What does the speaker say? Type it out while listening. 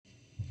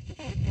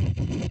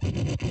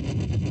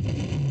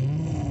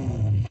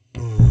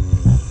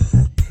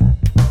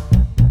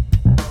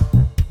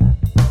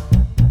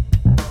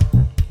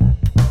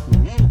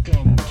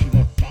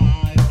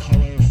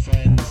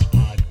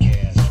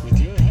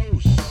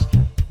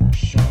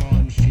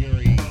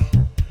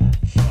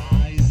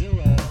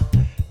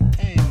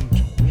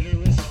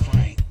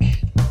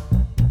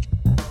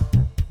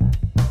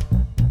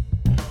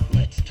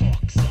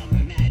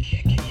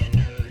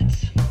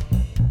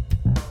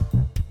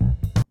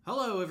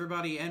Hello,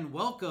 everybody, and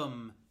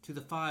welcome to the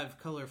Five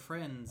Color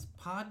Friends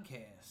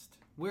podcast.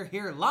 We're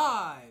here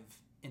live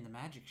in the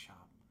Magic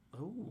Shop.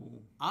 Ooh.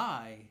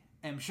 I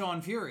am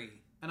Sean Fury,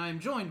 and I am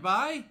joined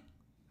by...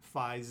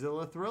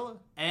 Phizilla Thriller.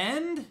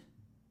 And...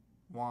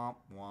 Womp,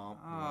 womp,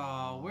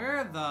 Oh,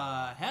 where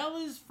the hell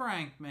is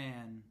Frank,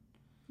 man?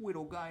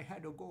 Widow guy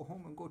had to go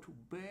home and go to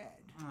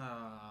bed.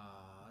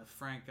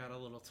 Frank got a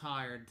little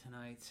tired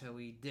tonight, so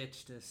he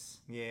ditched us.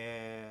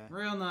 Yeah.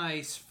 Real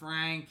nice,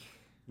 Frank.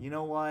 You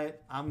know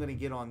what? I'm going to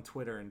get on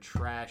Twitter and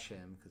trash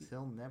him because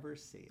he'll never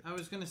see it. I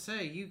was going to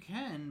say, you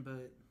can,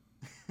 but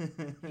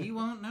he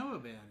won't know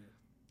about it.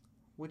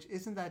 Which,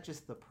 isn't that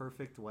just the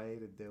perfect way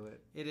to do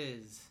it? It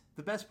is.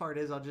 The best part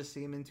is I'll just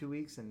see him in 2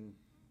 weeks and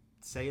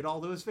say it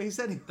all to his face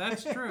anyway.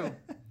 That's true.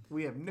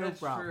 We have no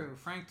problem. That's true.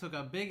 Frank took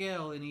a big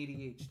L in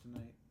EDH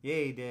tonight. Yeah,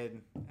 he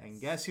did. And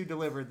guess who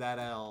delivered that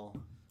L?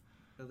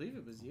 I believe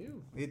it was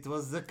you. It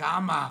was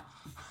Zakama.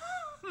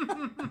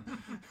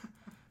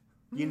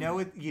 You know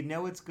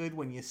it's good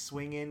when you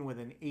swing in with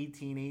an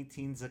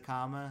 18-18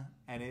 Zakama,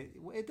 and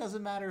it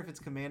doesn't matter if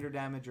it's commander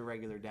damage or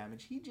regular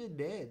damage. He just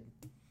did.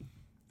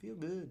 Feel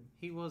good.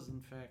 He was,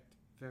 in fact,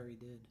 very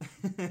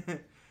did.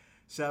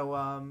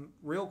 So,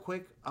 real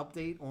quick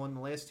update on the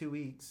last 2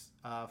 weeks.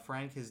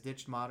 Frank has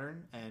ditched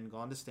Modern and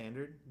gone to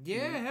Standard.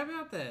 Yeah, how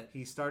about that?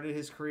 He started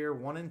his career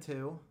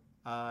 1-2.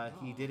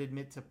 He did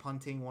admit to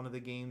punting one of the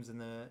games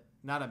in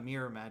not a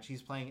mirror match.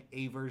 He's playing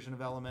a version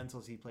of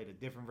Elementals. He played a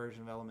different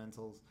version of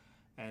Elementals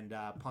and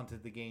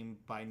punted the game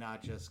by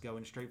not just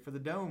going straight for the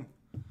dome.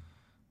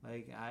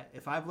 Like,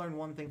 if I've learned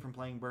one thing from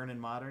playing Burn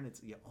and Modern,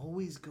 it's you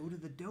always go to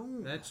the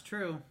dome. That's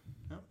true.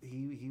 No,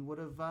 he would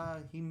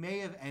have. He may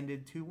have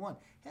ended 2-1.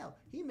 Hell,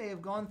 he may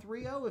have gone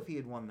 3-0 if he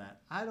had won that.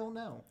 I don't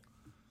know.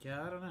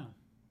 Yeah, I don't know.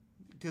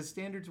 Because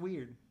Standard's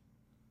weird.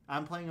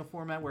 I'm playing a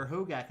format where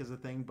Hogak is a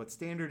thing, but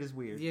Standard is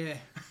weird. Yeah.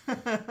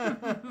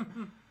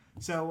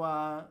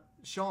 So,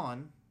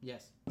 Sean.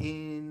 Yes.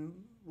 In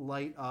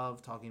light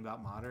of talking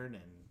about Modern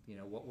and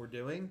what we're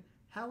doing,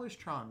 how is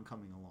Tron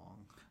coming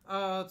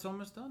along? It's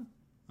almost done.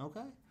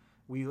 Okay.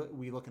 We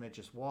looking at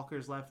just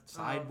walkers left,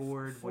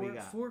 sideboard. What do you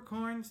got? 4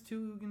 coins,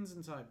 2 Ugins,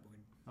 and sideboard.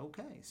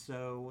 Okay,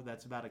 so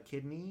that's about a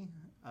kidney,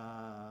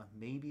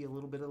 maybe a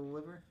little bit of the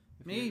liver.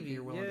 Maybe.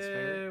 You're willing to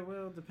spare it.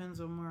 Well, it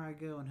depends on where I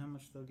go and how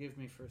much they'll give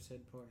me for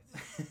said parts.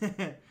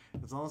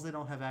 As long as they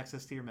don't have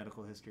access to your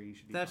medical history, you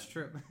should be That's fine.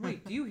 true.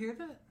 Wait, do you hear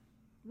that?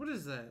 What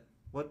is that?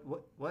 What?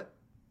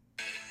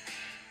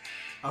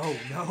 Oh,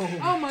 no.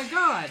 Oh, my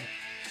God.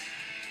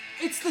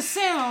 It's the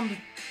sound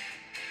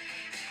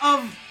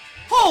of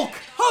Hulk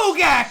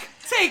Hogak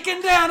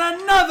taking down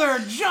another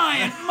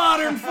giant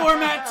Modern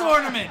format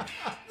tournament.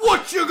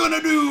 What you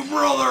gonna do,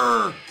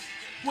 brother,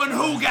 when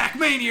Hogak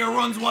Mania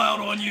runs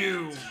wild on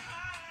you?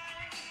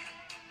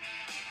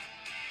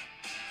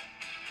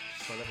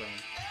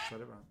 Let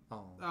it run.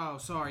 Oh. Oh,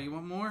 sorry. You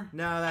want more?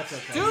 No, that's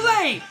okay. Too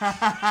late!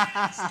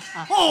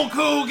 Hulk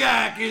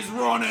Hogak is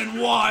running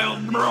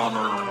wild,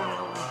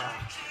 brother.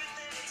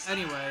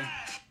 Anyway,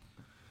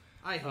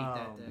 I hate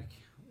that deck.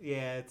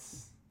 Yeah,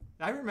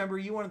 I remember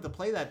you wanted to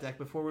play that deck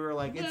before we were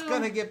like, it's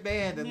gonna get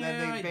banned, and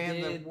then they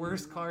banned the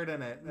worst card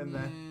in it. And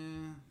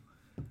then,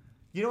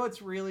 you know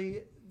what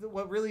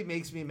really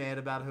makes me mad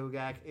about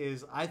Hogak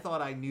is I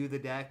thought I knew the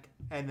deck,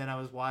 and then I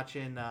was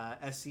watching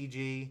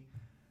SCG,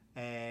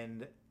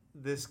 and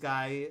this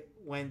guy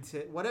went to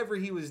whatever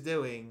he was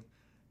doing.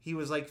 He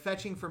was like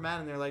fetching for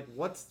mana, and they're like,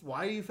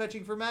 why are you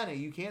fetching for mana?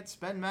 You can't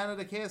spend mana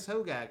to cast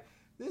Hogak.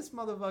 This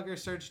motherfucker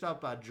searched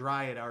up a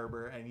Dryad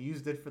Arbor and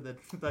used it for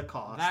the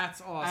cost.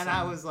 That's awesome. And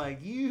I was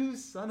like, you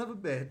son of a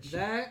bitch.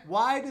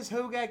 Why does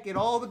Hogak get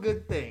all the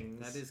good things?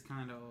 That is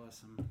kind of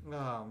awesome.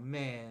 Oh,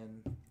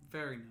 man.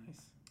 Very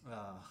nice.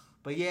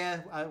 But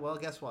yeah, well,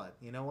 guess what?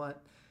 You know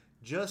what?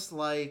 Just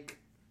like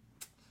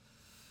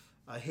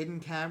a hidden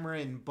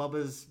camera in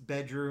Bubba's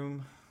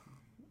bedroom.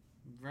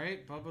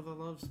 Right? Bubba the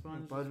Love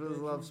Sponge. Bubba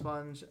the Love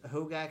Sponge.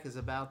 Hogak is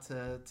about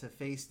to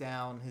face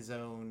down his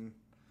own...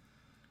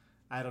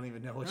 I don't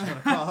even know what you want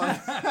to call it.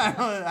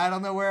 I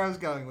don't know where I was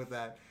going with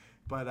that.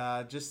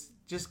 But just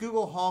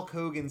Google Hulk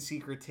Hogan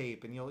secret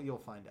tape and you'll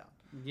find out.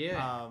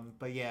 Yeah.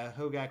 But yeah,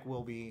 Hogak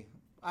will be...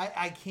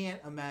 I can't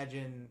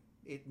imagine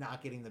it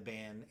not getting the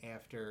ban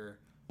after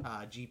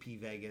GP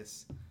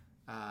Vegas.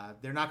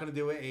 They're not going to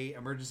do a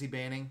emergency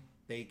banning.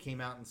 They came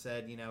out and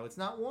said, it's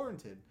not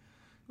warranted.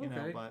 You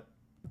know,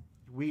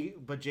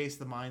 but Jace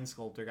the Mind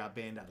Sculptor got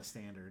banned out of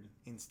Standard.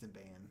 Instant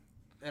ban.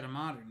 At a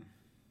Modern.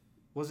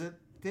 Was it?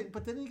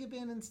 But didn't he get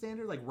banned in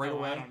Standard right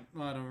away? I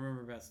don't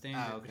remember about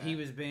Standard. Oh, okay. But he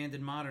was banned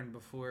in Modern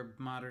before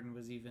Modern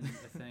was even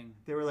a thing.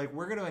 They were like,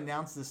 we're going to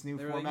announce this new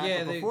format,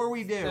 like, but before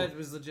we do... That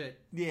was legit.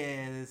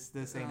 Yeah,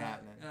 this ain't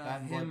happening.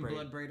 That him,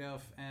 Bloodbraid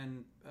Elf,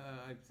 and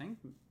I think...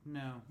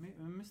 No.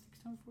 Mystic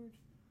Stoneforge?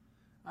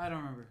 I don't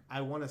remember.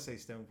 I want to say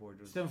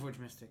Stoneforge. Stoneforge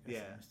Mystic. I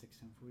said Mystic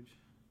Stoneforge.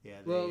 Yeah.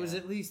 Well, it was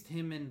at least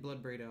him and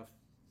Bloodbraid Elf.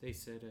 They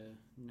said,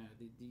 no,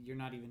 you're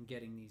not even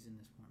getting these in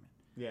this format.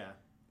 Yeah.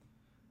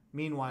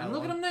 Meanwhile, and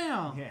look at them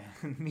now. Yeah.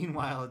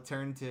 Meanwhile, at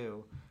turn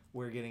 2,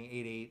 we're getting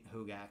 8/8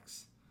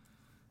 Hogaks,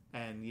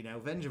 and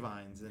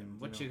Vengevines, and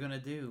what you gonna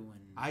do when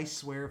I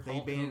swear if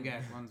Hulk they ban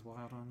Hogaak runs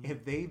wild on you?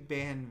 if they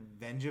ban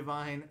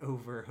Vengevine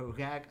over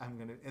Hogaak,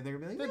 they're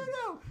gonna be like,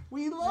 no,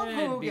 we love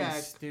That'd be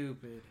Hogaak.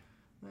 stupid.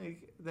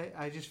 Like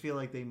I just feel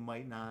like they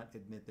might not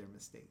admit their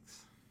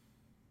mistakes,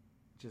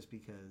 just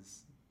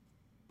because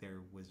they're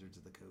Wizards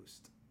of the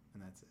Coast,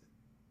 and that's it.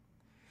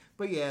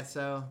 But yeah,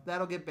 so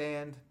that'll get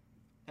banned,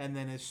 and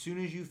then as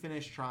soon as you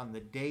finish Tron, the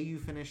day you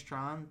finish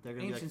Tron, they're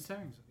gonna Ancient be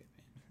Stirrings will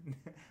get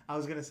banned. I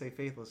was gonna say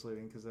Faithless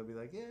Looting because they'll be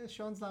like, yeah,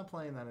 Sean's not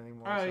playing that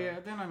anymore. Oh so.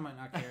 yeah, then I might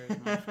not care as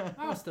much.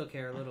 I'll still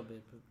care a little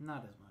bit, but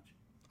not as much.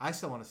 I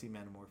still want to see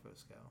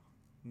Manamorphose go,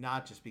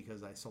 not just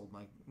because I sold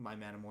my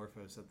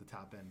Manamorphose at the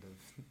top end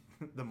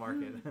of the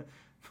market.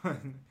 But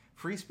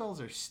free spells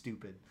are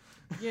stupid.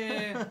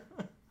 Yeah.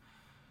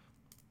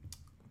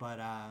 But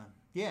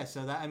yeah,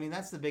 so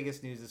that's the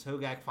biggest news is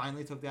Hogaak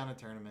finally took down a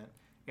tournament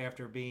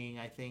after being,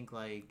 I think,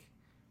 like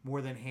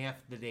more than half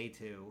the day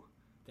two,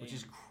 which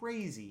is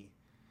crazy.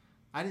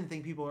 I didn't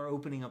think people are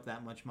opening up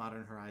that much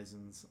Modern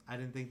Horizons. I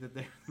didn't think that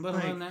they're let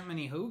alone that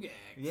many Hogaaks.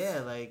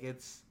 Yeah, like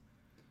it's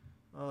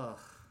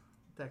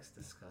deck's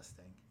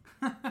disgusting.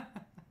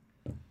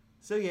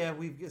 So yeah,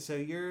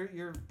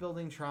 you're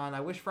building Tron. I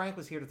wish Frank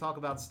was here to talk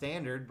about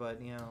Standard, but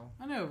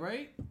I know,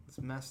 right?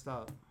 It's messed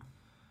up.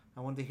 I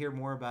wanted to hear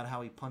more about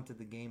how he punted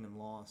the game and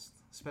lost,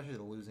 especially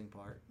the losing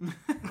part.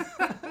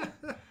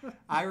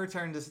 I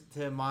returned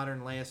to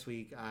Modern last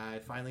week. I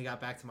finally got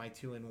back to my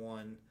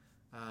 2-1.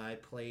 I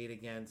played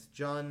against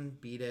Jun,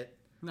 beat it.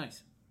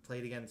 Nice.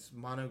 Played against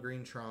Mono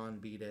Green Tron,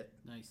 beat it.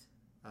 Nice.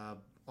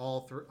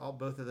 Both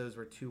of those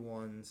were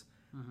 2-1s.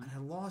 Mm-hmm. And I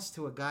lost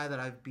to a guy that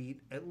I've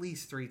beat at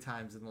least 3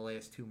 times in the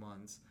last 2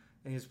 months.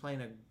 And he was playing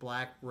a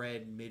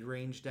black-red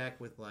mid-range deck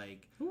with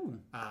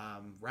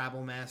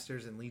Rabble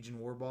Masters and Legion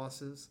War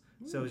Bosses.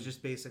 Ooh. So it was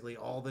just basically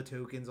all the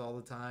tokens all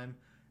the time.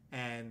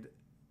 And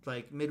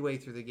like midway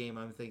through the game,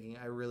 I'm thinking,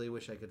 I really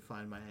wish I could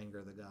find my Anger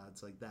of the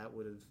Gods. Like that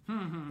would have...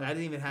 I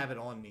didn't even have it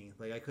on me.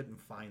 Like I couldn't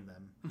find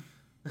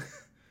them.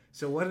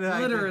 So what did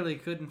I literally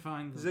couldn't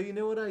find them. So you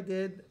know what I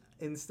did?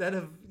 Instead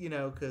of,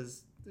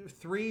 because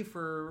 3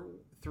 for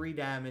 3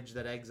 damage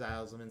that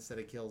exiles them instead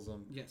of kills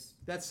them. Yes.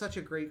 That's such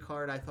a great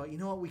card. I thought, you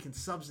know what, we can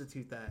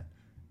substitute that.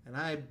 And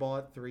I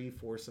bought 3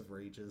 Force of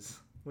Rages,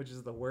 which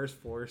is the worst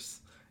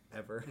force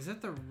ever. Is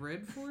that the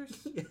red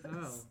force? Yes.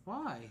 Oh,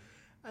 why?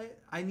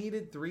 I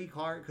needed 3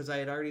 cards because I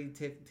had already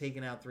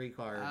taken out 3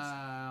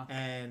 cards.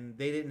 And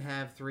they didn't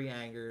have 3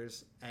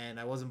 Angers.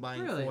 And I wasn't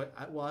buying... Really?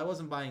 I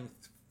wasn't buying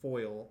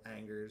foil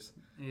Angers.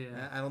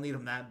 Yeah. I don't need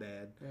them that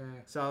bad. Yeah.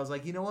 So I was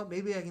like, you know what?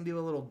 Maybe I can do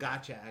a little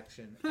gotcha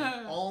action.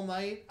 And all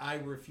night, I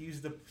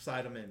refused to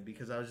side them in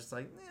because I was just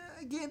like,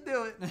 I can't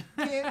do it.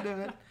 Can't do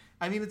it.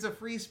 I mean, it's a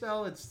free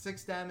spell. It's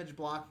 6 damage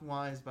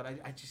blocking-wise, but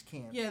I just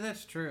can't. Yeah,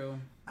 that's true.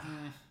 I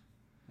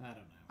don't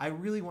know. I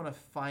really want to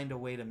find a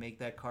way to make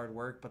that card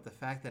work, but the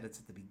fact that it's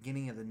at the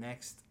beginning of the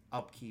next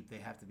upkeep, they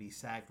have to be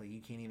sacked. Like,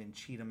 you can't even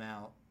cheat them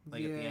out at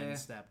the end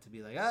step to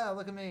be like,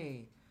 look at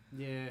me.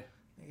 Yeah.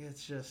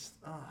 It's just,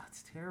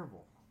 it's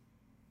terrible.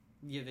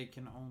 Yeah, they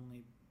can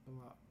only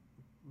block.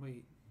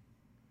 Wait.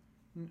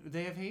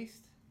 They have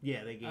haste?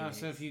 Yeah, they gain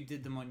haste. So if you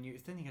did them on your...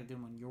 Then you have to do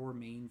them on your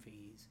main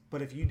phase.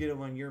 But if you did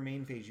them on your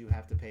main phase, you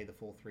have to pay the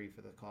full 3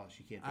 for the cost.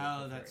 You can't do it for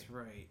free. That's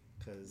right.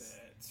 Because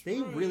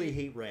they really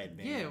hate red,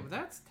 man. Yeah,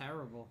 that's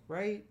terrible.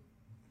 Right?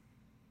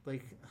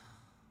 Like...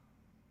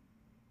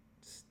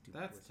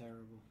 Stupid. That's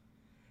terrible.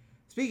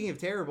 Speaking of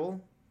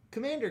terrible...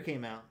 Commander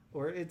came out,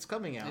 or it's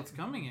coming out. It's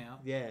coming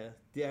out. Yeah.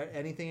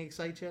 Anything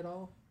excite you at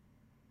all?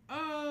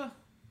 I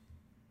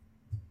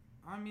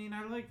mean,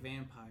 I like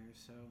vampires,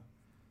 so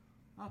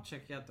I'll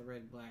check out the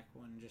red-black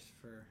one just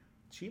for...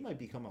 She might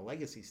become a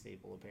legacy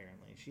staple,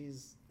 apparently.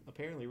 She's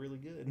apparently really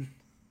good.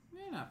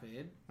 Yeah, not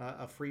bad.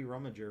 A free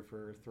rummager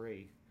for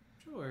 3.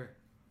 Sure.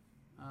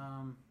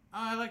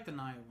 I like the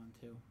Naya one,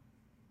 too.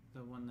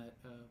 The one that...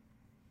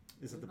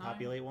 Is it the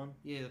Populate one?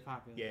 Yeah, the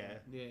Populate one.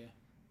 Yeah.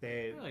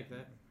 I like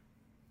that.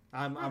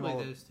 I'm all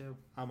those two.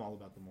 I'm all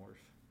about the morph.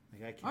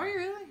 Like I can't. Are you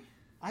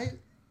really?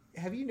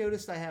 Have you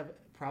noticed I have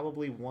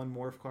probably 1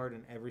 morph card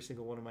in every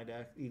single one of my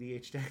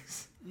EDH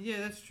decks? Yeah,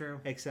 that's true.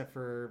 Except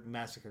for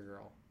Massacre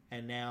Girl,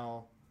 and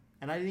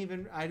I didn't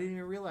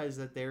even realize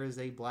that there is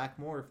a black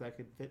morph that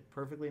could fit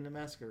perfectly into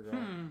Massacre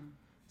Girl.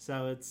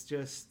 So it's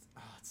just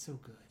it's so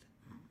good,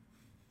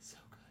 so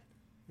good.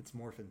 It's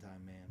morphin'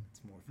 time, man.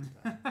 It's morphin'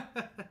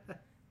 time.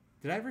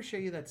 Did I ever show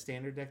you that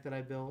standard deck that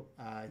I built?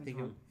 I think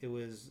it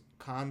was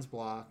Khan's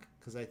block,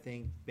 because I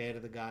think Band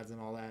of the Gods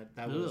and all that.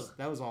 That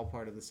was all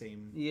part of the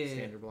same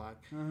standard block.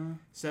 Uh-huh.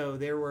 So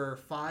there were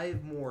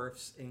 5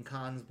 morphs in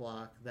Khan's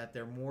block that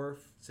they're morph.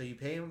 So you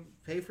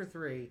pay for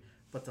 3,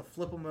 but to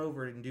flip them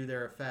over and do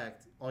their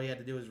effect, all you had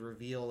to do is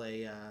reveal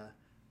a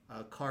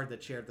card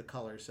that shared the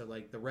color. So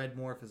like the red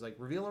morph is like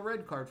reveal a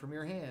red card from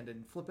your hand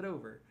and flip it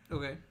over.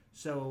 Okay.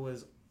 So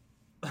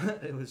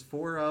it was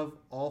 4 of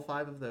all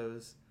 5 of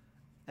those.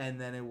 And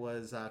then it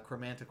was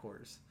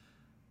Chromanticores.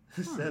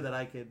 So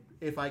that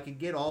if I could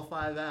get all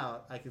 5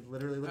 out, I could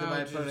literally look at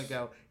my opponent and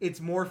go, it's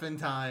morphin'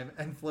 time,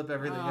 and flip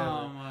everything over.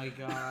 Oh my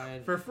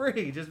god. For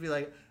free. Just be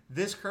like,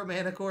 This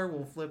Chromanicore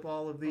will flip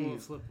all of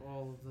these. We'll flip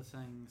all of the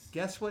things.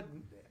 Guess what?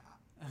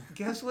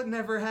 Guess what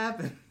never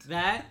happened?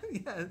 That?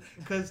 Yeah,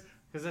 because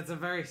that's a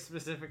very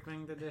specific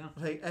thing to do.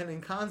 Like, and in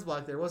Cons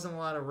Block there wasn't a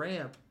lot of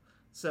ramp,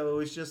 so it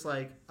was just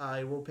like,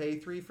 I will pay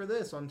 3 for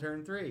this on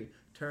turn 3.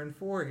 Turn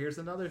 4, here's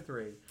another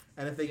 3.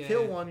 And if they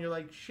kill one, you're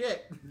like,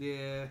 shit.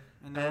 Yeah,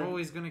 and they're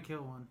always gonna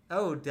kill one.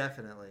 Oh,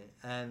 definitely.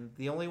 And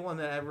the only one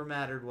that ever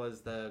mattered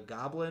was the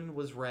Goblin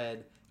was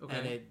red,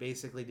 and it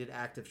basically did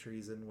active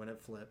treason when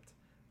it flipped,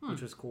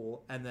 which was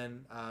cool. And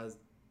then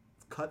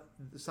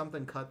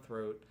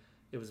Cutthroat.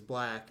 It was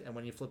black, and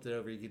when you flipped it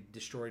over, you could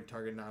destroy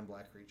target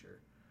non-black creature.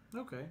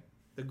 Okay.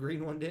 The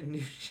green one didn't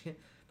do shit.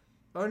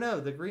 Oh no,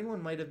 the green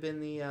one might have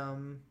been the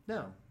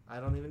no, I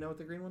don't even know what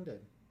the green one did.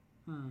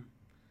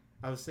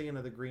 I was thinking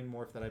of the green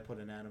morph that I put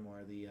in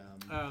Animar.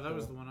 That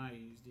was the one I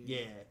used.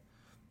 Yeah.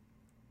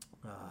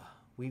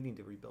 We need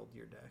to rebuild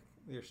your deck,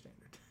 your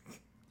standard deck.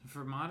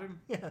 For Modern?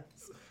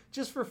 Yes,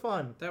 just for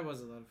fun. That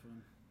was a lot of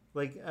fun.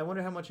 Like, I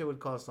wonder how much it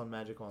would cost on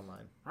Magic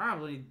Online.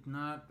 Probably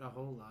not a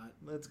whole lot.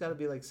 It's got to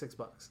be like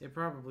 $6. It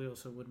probably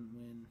also wouldn't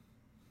win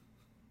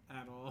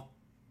at all.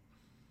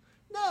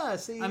 Nah,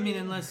 see. I mean,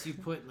 unless you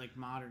put like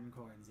modern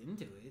cards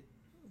into it.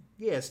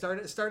 Yeah,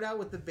 start out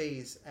with the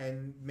base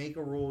and make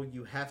a rule.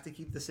 You have to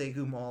keep the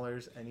Segu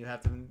Maulers, and you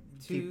have to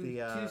keep the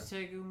 2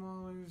 Segu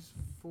Maulers,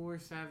 4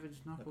 Savage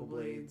Knuckle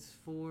Blades,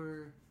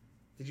 4.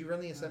 Did you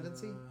run the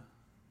Ascendancy?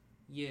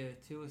 Yeah,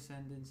 2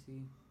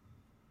 Ascendancy.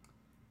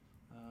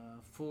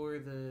 4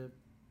 the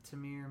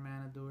Tamir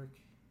Manadork.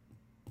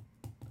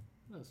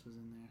 What else was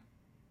in there?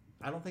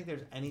 I don't think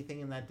there's anything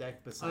in that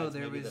deck besides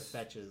maybe the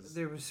fetches.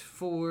 There was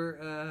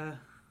 4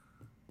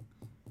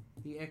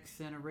 the X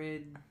and a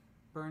red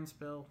burn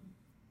spell.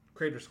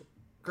 Crater's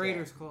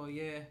Claw,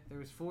 yeah. There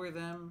was 4 of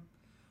them.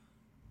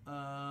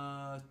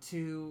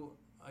 2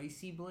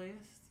 Icy Blast.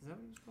 Is that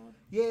what it's called?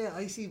 Yeah,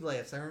 Icy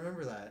Blast. I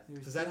remember that.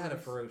 Because that had a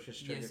ferocious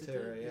trigger too,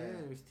 right?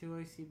 Yeah, there's 2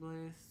 Icy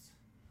Blasts.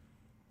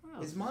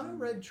 Is Mono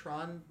Red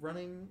Tron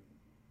running?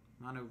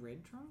 Mono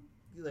Red Tron?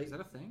 Like, is that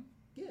a thing?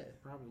 Yeah.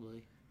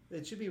 Probably.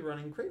 It should be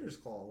running Crater's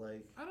Claw.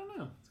 Like, I don't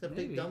know. It's got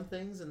big dumb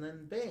things and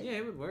then bam. Yeah,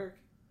 it would work.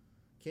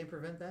 Can't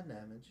prevent that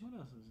damage. What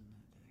else was in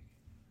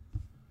that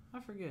deck? I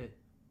forget.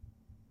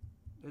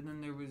 And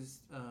then there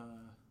was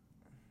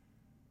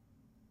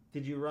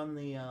Did you run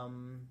the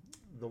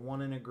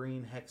 1 in a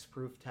green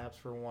hexproof taps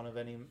for 1 of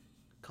any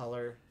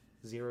color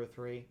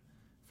 0/3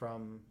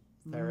 from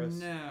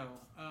Theros?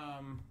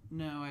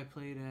 No, I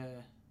played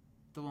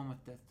the one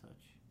with Death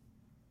Touch.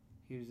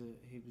 He was a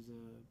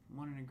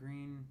 1 in a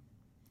green.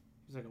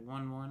 He was like a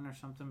 1/1 or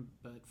something,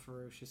 but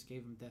Ferocious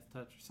gave him Death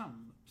Touch or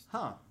something.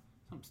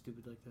 Something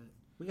stupid like that.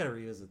 We gotta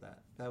revisit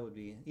that. That would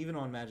be, even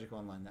on Magic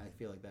Online, I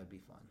feel like that'd be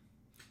fun.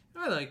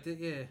 I liked it,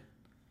 yeah.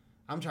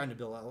 I'm trying to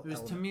build It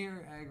was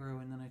Tamir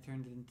aggro, and then I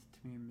turned it into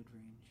Tamir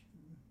mid-range.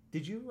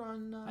 Did you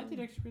run? I did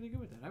actually really good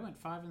with that. I went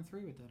 5 and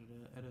 3 with that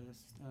at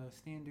a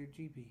standard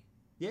GP.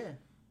 Yeah,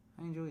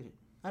 I enjoyed it.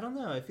 I don't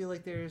know. I feel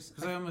like there's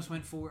because I almost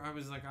went 4. I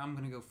was like, I'm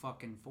gonna go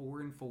fucking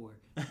 4 and 4,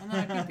 and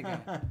then I beat the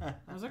guy.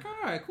 I was like, all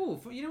right,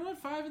 cool. You know what?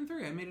 5 and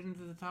 3. I made it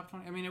into the top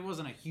 20. I mean, it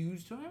wasn't a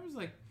huge tournament. I was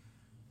like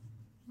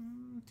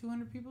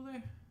 200 people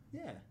there.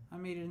 Yeah. I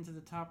made it into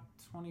the top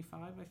 25,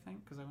 I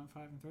think, because I went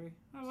 5 and 3.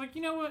 I was like,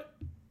 you know what?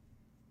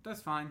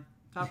 That's fine.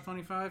 Top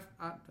 25.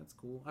 That's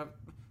cool.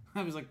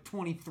 I was like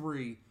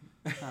 23.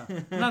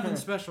 Nothing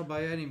special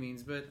by any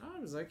means, but I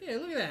was like, yeah,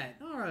 look at that.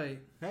 All right.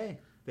 Hey,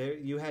 there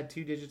you had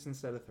 2 digits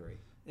instead of 3.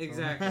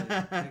 Exactly.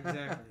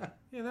 Exactly.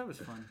 Yeah, that was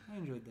fun. I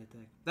enjoyed that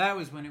deck. That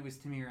was when it was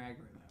Tamir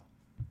aggro,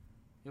 though.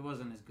 It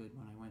wasn't as good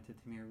when I went to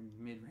Tamir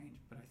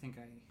mid-range, but I think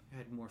I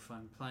had more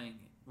fun playing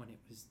it when it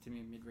was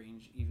Tamir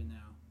mid-range, even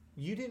though.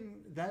 You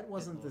didn't. That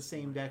wasn't the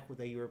same deck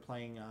that you were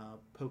playing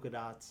polka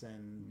dots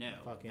and no.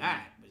 Fucking.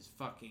 That was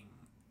fucking.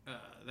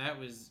 That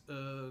was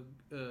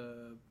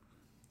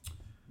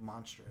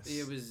monstrous.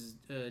 It was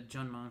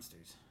Jund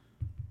Monsters.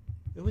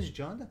 It was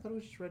Jund? I thought it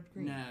was just red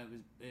green. No,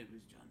 it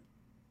was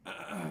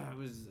Jund. It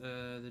was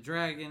the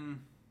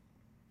dragon,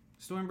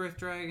 Stormbreath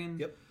Dragon.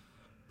 Yep.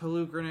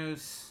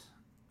 Pelucranos,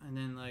 and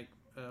then like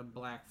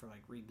black for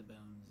like Read the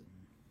Bones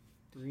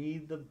and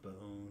Read the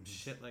Bones.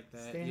 Shit like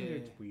that.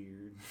 Standard's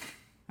weird.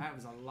 That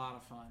was a lot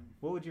of fun.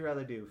 What would you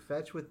rather do?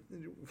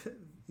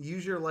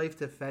 Use your life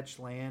to fetch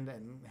land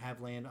and have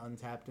land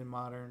untapped in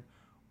Modern,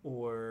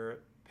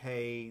 or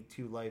pay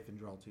 2 life and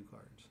draw 2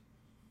 cards?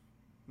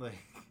 Like,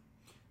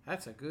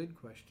 that's a good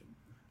question.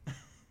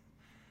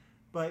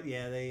 But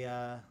yeah, they.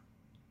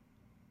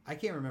 I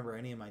can't remember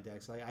any of my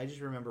decks. Like, I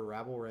just remember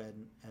Rabble Red,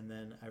 and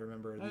then I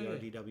remember the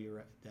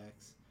RDW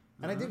decks,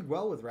 and I did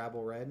well with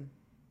Rabble Red.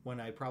 When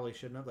I probably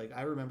shouldn't have. Like,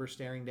 I remember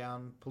staring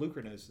down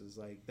Pelucranos.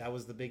 Like, that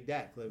was the big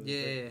deck.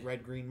 The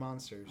red-green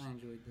monsters. I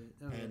enjoyed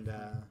that. And,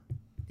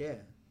 yeah.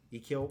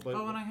 You killed... But,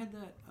 and I had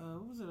that...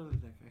 what was that other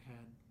deck I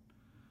had?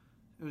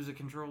 It was a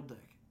controlled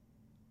deck.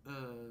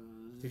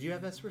 Did you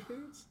have Esper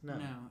Spirits? No.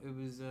 No, it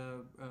was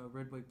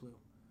red, white, blue.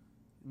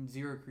 And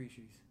 0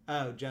 creatures.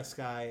 Oh,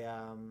 Jeskai.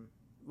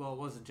 Well, it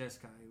wasn't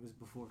Jeskai. It was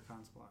before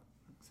Cons Block.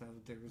 So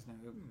there was no...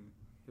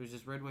 It was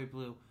just red, white,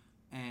 blue.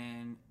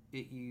 and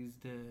it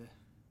used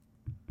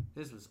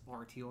this was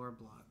RTR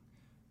block.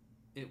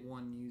 It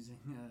won using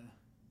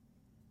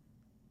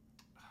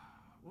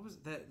what was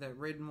it? That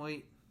red and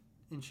white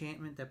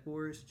enchantment, that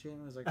Boris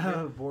enchantment was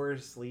like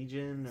Boris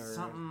Legion or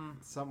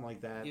something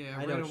like that. Yeah,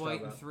 red and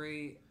white and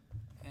 3.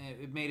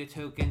 And it made a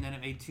token, then it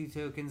made 2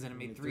 tokens, then it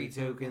made 3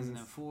 tokens, and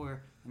then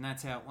 4, and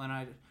that's how when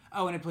I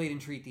and it played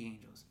Entreat the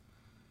Angels.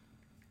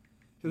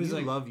 It was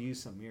love you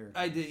some miracles.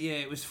 I did, yeah.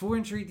 It was 4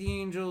 Entreat the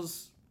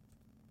Angels.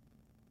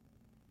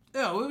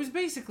 Oh, it was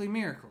basically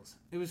miracles.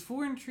 It was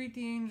 4 Entreat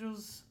the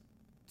Angels,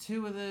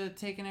 2 of the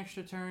take an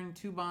extra turn,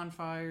 2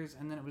 bonfires,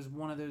 and then it was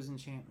 1 of those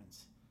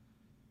enchantments.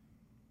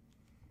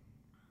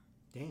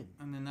 Damn.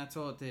 And then that's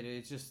all it did.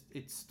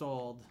 It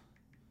stalled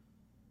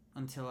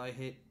until I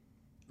hit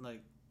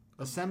like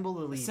Assemble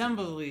the Legion.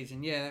 Assemble the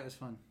Legion. Yeah, that was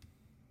fun.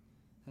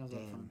 That was a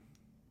lot of fun.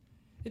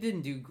 It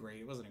didn't do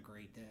great. It wasn't a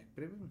great deck,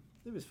 but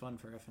it was fun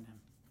for FNM.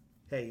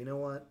 Hey, you know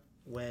what?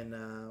 When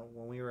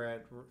we were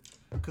at,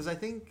 because I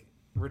think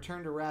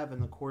Return to Rav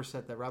and the core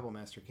set that Rebel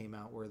Master came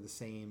out were the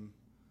same.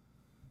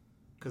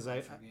 Because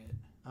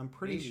I'm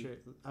pretty sure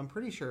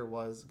it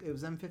was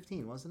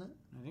M15, wasn't it?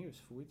 I think it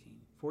was 14.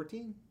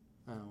 14?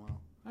 Oh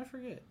well. I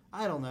forget.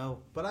 I don't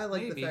know, but I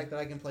like the fact that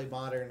I can play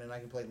Modern and I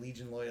can play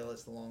Legion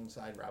Loyalist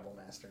alongside Rebel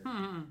Master.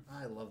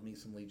 I love me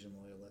some Legion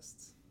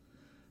Loyalists.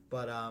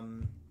 But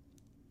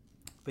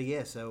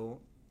yeah, so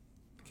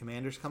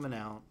Commander's coming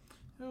out.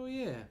 Oh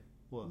yeah.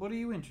 What are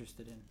you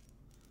interested in?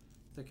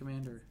 The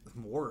Commander.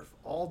 Morph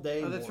all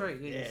day. Oh, that's Morph.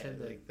 right. Yeah, you said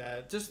that. Like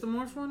that. Just the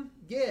Morph one?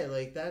 Yeah,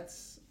 like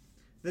that's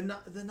the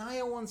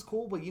Naya one's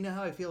cool, but you know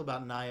how I feel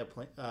about Naya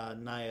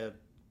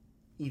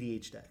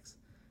EDH decks.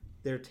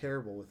 They're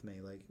terrible with me.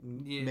 Like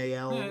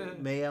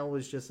Mayel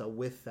was just a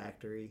whiff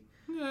factory.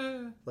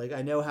 Like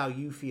I know how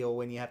you feel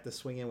when you have to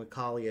swing in with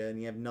Kalia and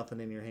you have nothing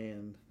in your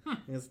hand.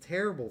 It's a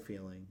terrible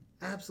feeling,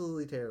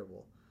 absolutely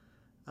terrible.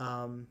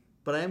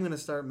 But I am going to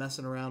start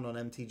messing around on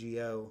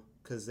MTGO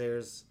because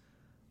there's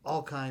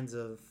all kinds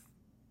of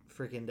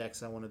freaking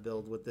decks I want to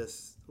build with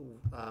this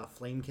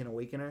Flamekin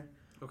Awakener.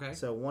 Okay.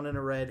 So 1 in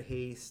a red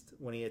haste.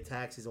 When he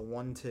attacks, he's a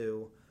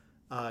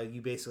 1/2.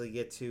 You basically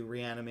get to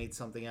reanimate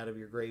something out of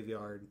your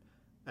graveyard.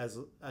 As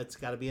it's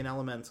got to be an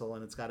elemental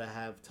and it's got to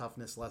have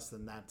toughness less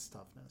than that's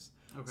toughness.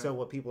 Okay. So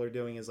what people are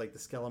doing is like the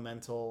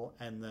Skelemental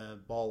and the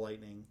Ball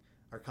Lightning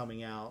are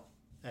coming out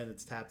and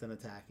it's tapped and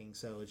attacking.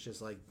 So it's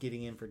just like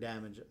getting in for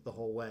damage the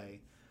whole way.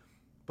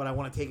 But I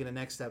want to take it a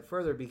next step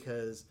further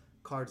because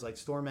cards like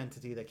Storm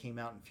Entity that came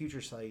out in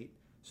Future Sight.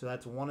 So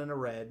that's 1 in a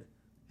red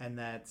and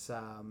that's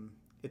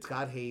it's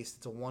got haste.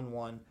 It's a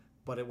 1/1.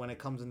 But when it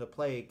comes into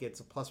play, it gets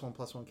a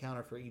 +1/+1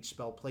 counter for each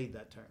spell played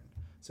that turn.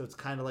 So it's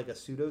kind of like a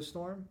pseudo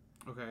storm.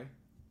 Okay.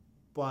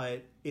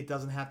 But it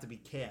doesn't have to be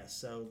cast.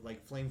 So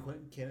like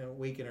Flamekin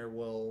Awakener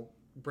will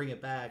bring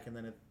it back, and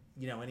then if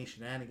any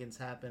shenanigans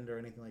happened or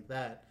anything like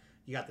that,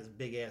 you got this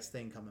big ass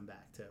thing coming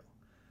back too.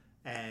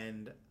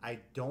 And I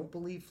don't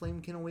believe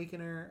Flamekin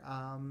Awakener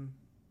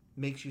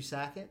makes you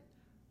sack it.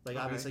 Like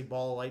obviously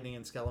Ball of Lightning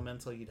and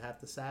Skelemental you'd have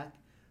to sack,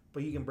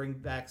 but you can bring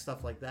back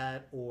stuff like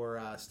that or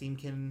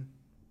Steamkin.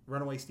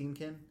 Runaway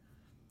Steamkin.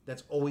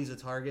 That's always a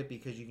target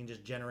because you can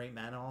just generate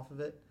mana off of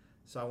it.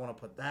 So I want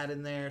to put that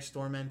in there.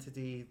 Storm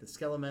Entity, the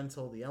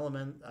Skelemental, the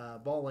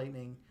Ball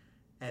Lightning,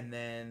 and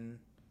then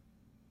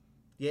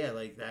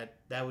like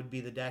that would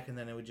be the deck, and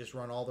then it would just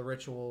run all the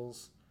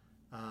rituals.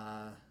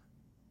 I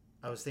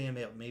was thinking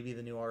about maybe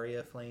the new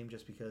Aria Flame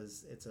just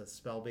because it's a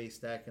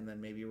spell-based deck, and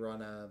then maybe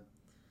run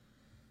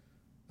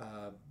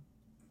a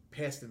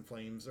Past in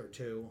Flames or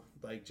 2,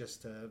 like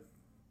just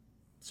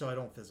so I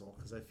don't fizzle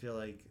because I feel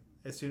like.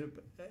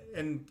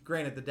 And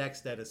granted, the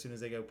deck's dead as soon as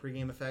they go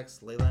pregame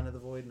effects, Leyline of the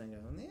Void, and I go,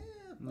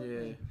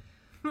 yeah.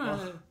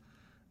 Well,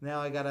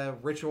 now I got a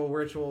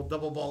ritual,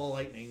 double Ball of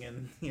Lightning,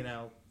 and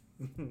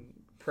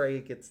pray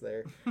it gets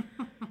there.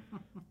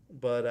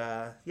 But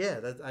I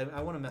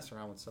want to mess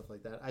around with stuff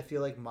like that. I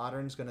feel like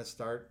Modern's going to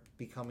start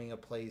becoming a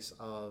place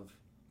of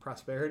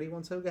prosperity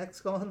once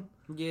Hogak's gone.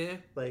 Yeah.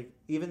 Like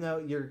even though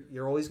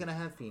you're always going to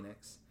have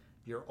Phoenix.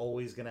 You're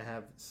always going to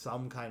have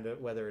some kind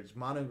of, whether it's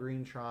Mono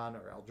Green Tron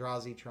or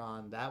Eldrazi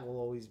Tron, that will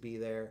always be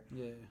there.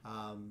 Yeah.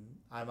 I'm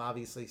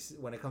obviously,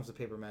 when it comes to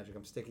Paper Magic,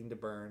 I'm sticking to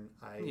Burn.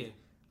 I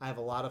have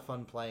a lot of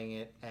fun playing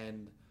it,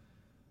 and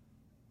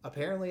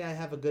apparently I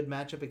have a good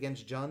matchup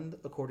against Jund,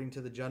 according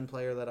to the Jund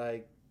player that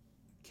I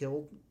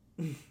killed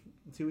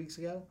 2 weeks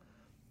ago.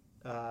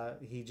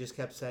 He just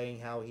kept saying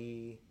how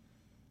he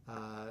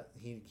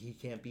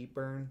can't beat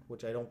Burn,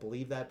 which I don't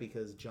believe that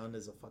because Jund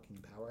is a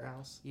fucking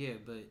powerhouse. Yeah,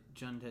 but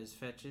Jund has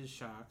fetches,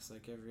 shocks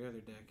like every other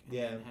deck, and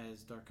then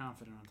has Dark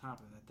Confidant on top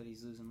of that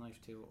he's losing life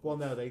to. Well,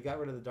 no, they got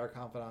rid of the Dark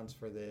Confidants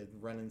for the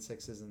Renin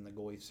 6s and the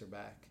Goyfs are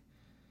back.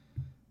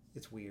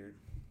 It's weird.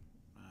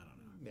 I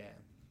don't know. Yeah.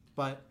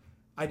 But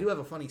I do have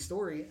a funny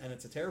story, and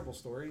it's a terrible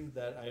story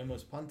that I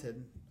almost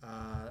punted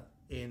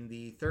in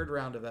the 3rd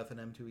round of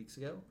FNM 2 weeks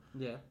ago.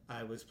 Yeah.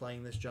 I was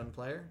playing this Jund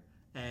player.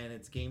 And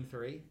it's game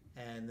 3,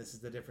 and this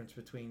is the difference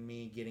between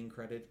me getting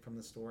credit from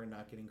the store and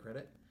not getting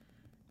credit.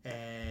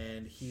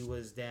 And he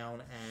was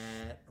down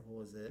at, what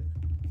was it?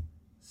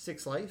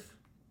 6 life.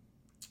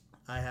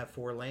 I have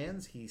 4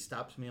 lands. He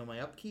stops me on my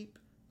upkeep.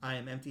 I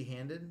am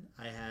empty-handed.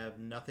 I have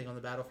nothing on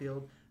the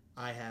battlefield.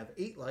 I have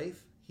 8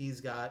 life.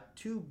 He's got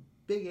 2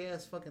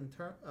 big-ass fucking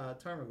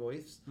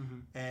Tarmogoyfs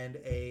and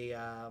a...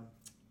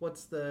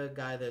 what's the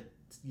guy that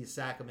you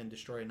sack him and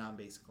destroy a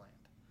non-basic land?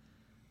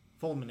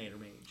 Fulminator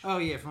Mage. Oh,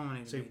 yeah, Fulminator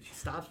Mage. So he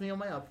stops me on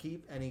my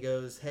upkeep, and he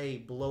goes, hey,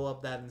 blow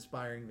up that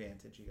Inspiring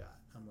Vantage you got.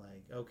 I'm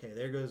like, okay,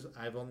 there goes...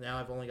 I've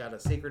only got a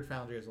Sacred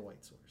Foundry as a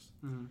white source.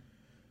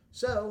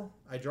 So,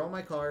 I draw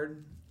my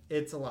card.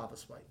 It's a Lava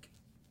Spike.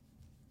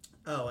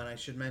 Oh, and I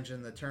should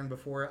mention the turn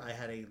before, I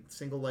had a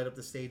single Light Up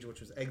the Stage, which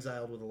was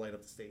exiled with a Light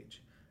Up the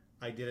Stage.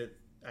 I did it...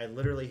 I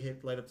literally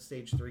hit Light Up the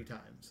Stage 3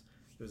 times.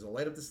 It was a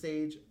Light Up the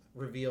Stage,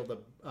 revealed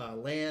a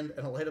land,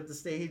 and a Light Up the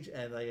Stage,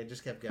 and it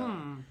just kept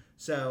going.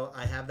 So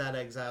I have that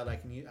exiled. I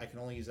can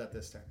only use that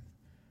this turn.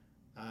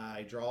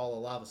 I draw a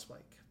Lava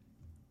Spike.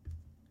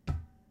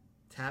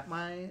 Tap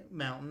my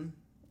mountain,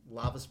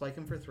 Lava Spike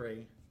him for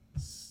 3.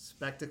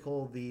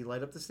 Spectacle the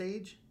Light Up the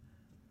Stage.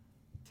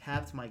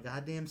 Tapped my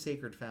goddamn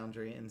Sacred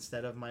Foundry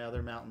instead of my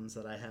other mountains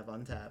that I have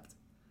untapped.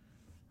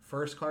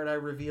 First card I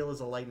reveal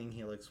is a Lightning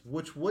Helix,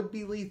 which would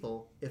be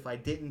lethal if I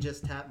didn't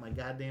just tap my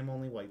goddamn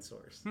only white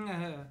source.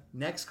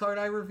 Next card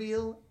I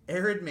reveal,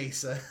 Arid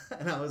Mesa.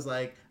 And I was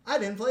like, I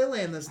didn't play a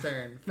land this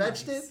turn.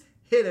 Fetched it,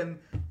 hit him,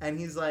 and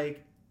he's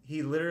like,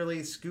 he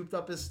literally scooped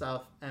up his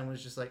stuff and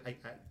was just like, I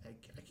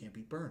can't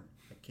beat Burn.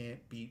 I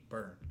can't beat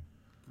Burn.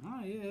 Oh,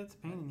 yeah, it's a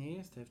pain in the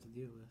ass to have to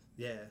deal with.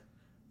 Yeah.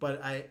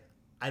 But I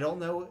don't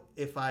know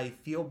if I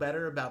feel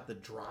better about the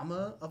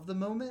drama of the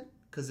moment,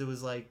 because it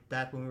was like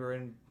back when we were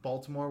in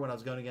Baltimore when I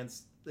was going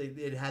against,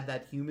 it had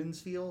that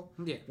Humans feel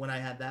when I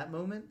had that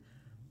moment.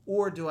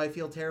 Or do I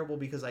feel terrible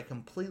because I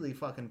completely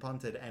fucking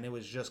punted and it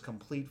was just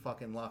complete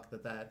fucking luck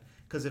that,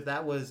 because if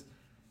that was,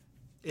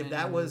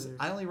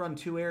 I only run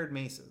 2 Arid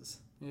Mesas.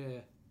 Yeah.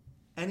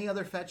 Any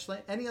other fetch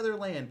land, any other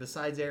land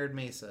besides Arid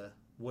Mesa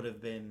I would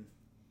have been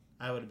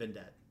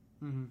dead.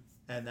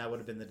 And that would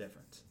have been the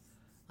difference.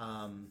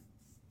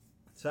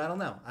 So I don't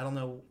know. I don't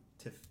know,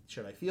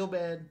 should I feel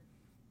bad?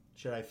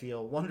 Should I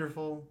feel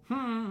wonderful?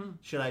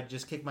 Should I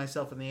just kick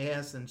myself in the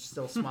ass and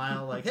still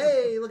smile like,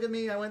 hey, look at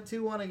me, I went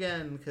 2-1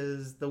 again,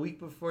 because the week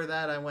before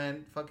that I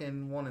went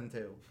fucking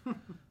 1-2.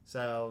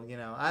 So,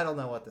 I don't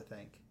know what to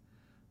think.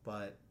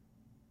 But,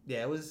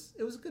 yeah, it was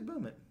a good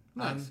moment.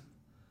 Nice.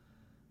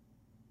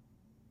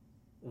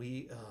 Oh,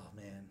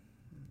 man.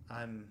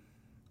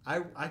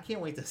 I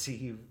can't wait to see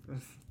you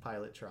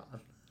pilot Tron.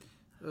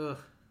 Ugh.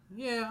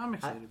 Yeah, I'm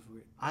excited for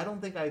it. I don't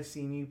think I've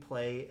seen you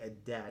play a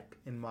deck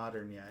in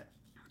Modern yet.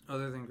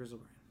 Other than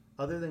Grizzlebrand.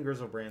 Other than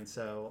Grizzlebrand,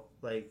 so,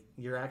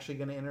 you're actually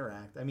going to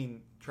interact. I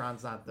mean,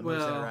 Tron's not the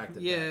most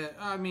interactive deck.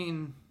 I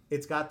mean...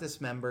 It's got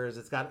Dismembers,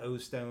 it's got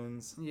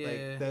O-Stones,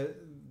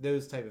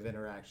 those type of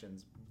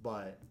interactions,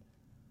 but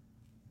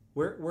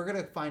we're going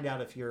to find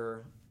out if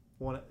you're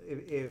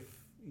if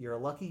you're a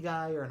lucky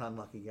guy or an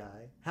unlucky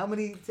guy.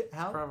 Probably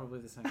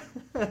the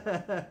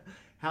same.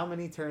 How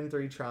many turn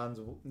 3 Trons,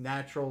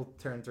 natural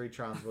turn 3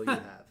 Trons will you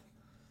have?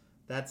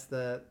 That's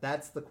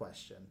the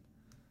question.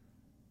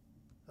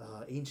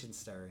 Ancient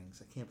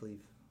Stirrings. I can't believe.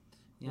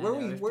 Yeah,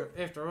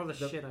 after all the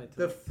shit I took.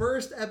 The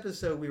first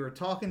episode we were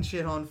talking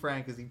shit on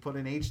Frank because he put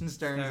in Ancient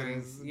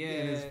Stirrings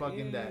in his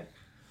fucking deck.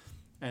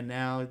 And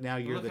now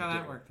you're Look the how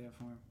that worked out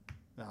for him.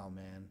 Oh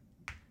man.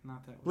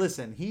 Not that way.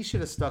 Listen, he should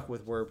have stuck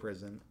with Word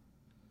Prison.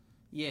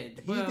 Yeah,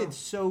 he did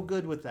so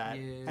good with that.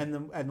 Yeah.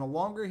 And the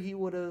longer he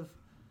would have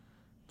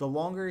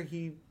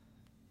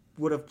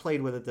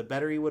played with it, the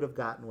better he would have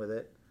gotten with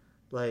it.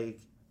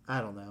 I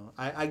don't know.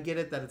 I get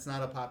it that it's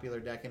not a popular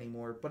deck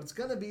anymore, but it's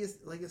gonna be as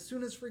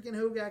soon as freaking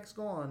Hogak's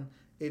gone,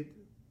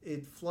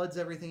 it floods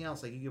everything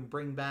else. You can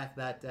bring back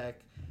that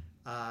deck.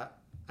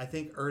 I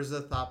think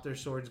Urza Thopter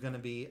Sword's gonna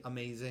be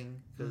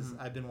amazing because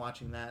I've been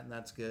watching that and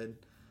that's good.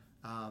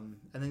 And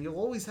then you'll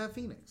always have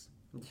Phoenix.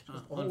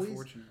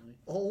 Unfortunately,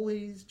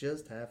 always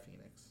just have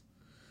Phoenix.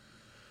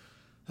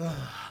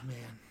 Oh,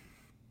 man.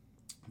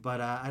 But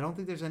I don't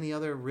think there's any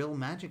other real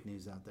Magic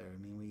news out there. I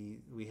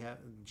mean, we have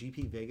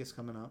GP Vegas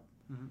coming up.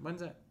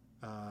 When's that?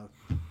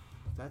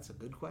 That's a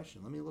good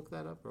question. Let me look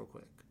that up real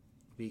quick.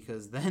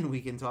 Because then we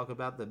can talk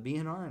about the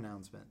BNR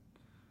announcement.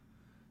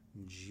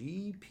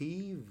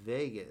 GP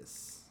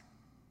Vegas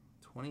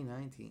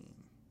 2019.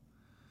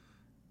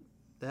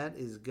 That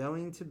is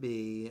going to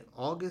be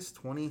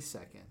August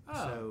 22nd.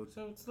 Oh,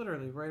 so it's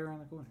literally right around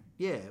the corner.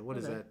 Yeah, what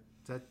is that?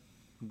 Is that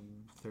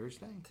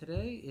Thursday?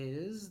 Today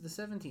is the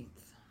 17th.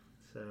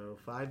 So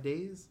 5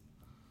 days?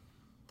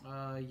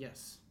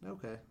 Yes.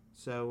 Okay.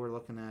 So we're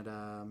looking at,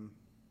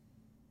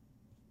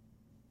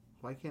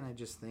 why can't I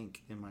just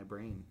think in my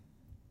brain?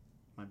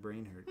 My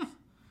brain hurts.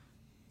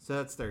 So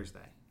that's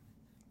Thursday.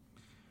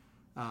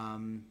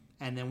 And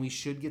then we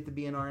should get the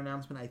BNR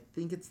announcement. I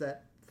think it's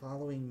that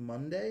following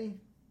Monday.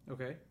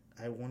 Okay.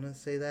 I want to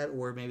say that,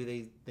 or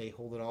maybe they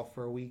hold it off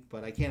for a week,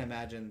 but I can't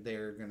imagine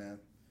they're going to...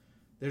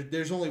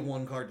 There's only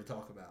one card to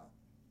talk about.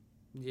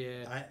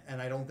 Yeah.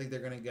 I don't think they're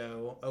going to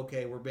go,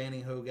 okay, we're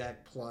banning Hogak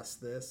plus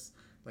this.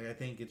 Like, I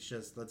think it's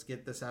just, let's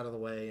get this out of the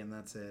way, and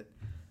that's it.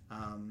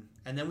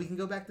 And then we can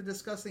go back to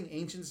discussing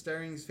Ancient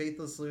Stirrings,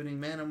 Faithless Looting,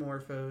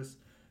 Manamorphose,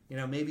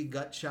 maybe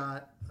Gut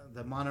Shot.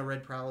 The Mono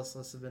Red Prowess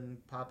lists have been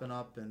popping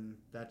up, and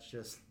that's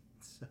just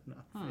so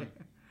not fair.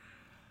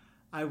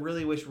 I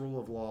really wish Rule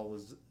of Law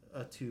was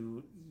a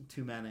two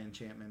mana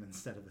enchantment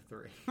instead of a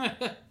 3.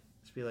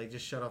 Just be like,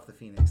 just shut off the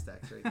Phoenix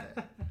decks right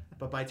there.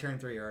 But by turn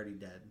 3, you're already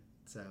dead,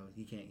 so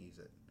you can't use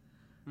it.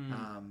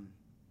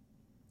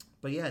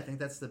 But yeah, I think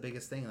that's the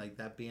biggest thing. Like,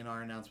 that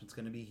BNR announcement's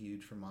going to be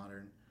huge for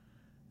Modern.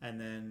 And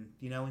then,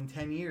 in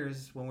 10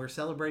 years, when we're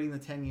celebrating the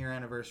 10-year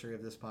anniversary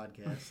of this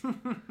podcast,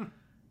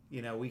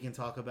 we can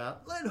talk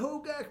about, let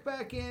Hogak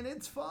back in.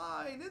 It's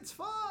fine. It's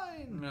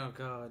fine. Oh,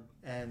 God.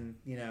 And,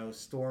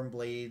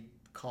 Stormblade,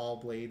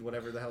 Callblade,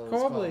 whatever the hell it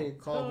was Callblade.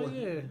 called. Oh,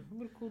 yeah.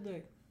 What a cool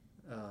deck.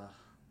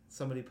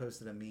 Somebody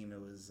posted a meme.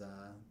 It was,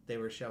 they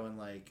were showing,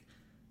 like,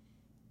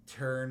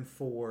 turn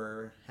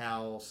 4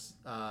 house,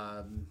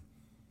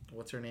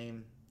 what's her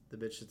name? The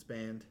bitch that's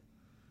banned.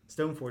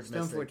 Stoneforge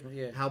Mystic.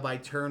 Yeah. How by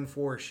turn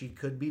 4 she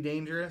could be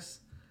dangerous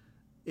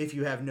if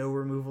you have no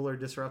removal or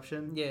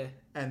disruption. Yeah.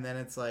 And then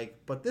it's like,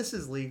 but this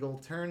is legal.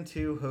 Turn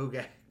 2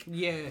 Hogak.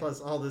 Yeah. Plus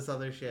all this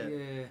other shit.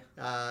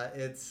 Yeah.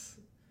 It's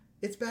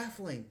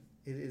baffling.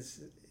 It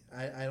is.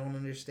 I don't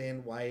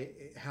understand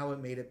how it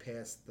made it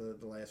past the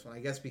last one. I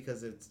guess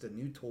because it's the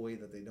new toy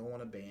that they don't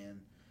want to ban.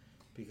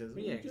 Because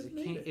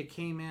it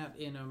came out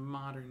in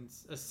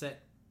a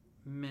set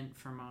meant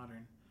for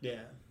Modern.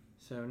 Yeah.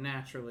 So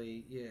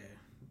naturally, yeah,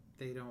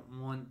 they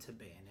don't want to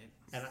ban it.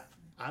 And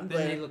I'm then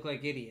glad they look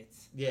like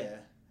idiots. Yeah.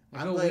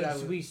 Like, I'm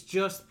glad we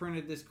just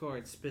printed this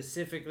card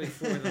specifically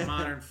for the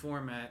Modern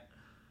format.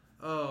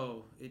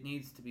 Oh, it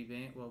needs to be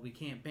banned. Well, we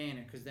can't ban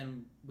it because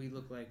then we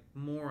look like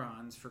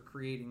morons for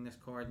creating this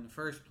card in the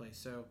first place.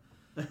 So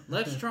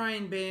let's try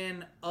and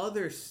ban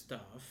other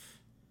stuff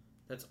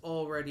that's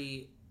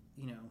already,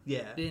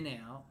 been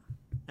out.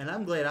 And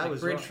I'm glad I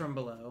was Bridge wrong. from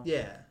Below.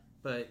 Yeah.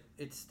 But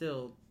it's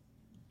still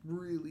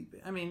really...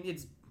 I mean,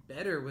 it's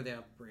better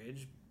without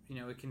Bridge.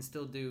 It can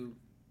still do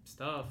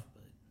stuff,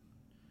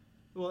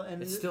 but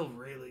it's still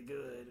really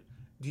good.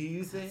 Do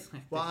you think...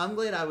 Well, I'm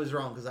glad I was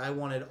wrong because I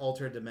wanted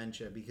Alter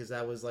Dementia because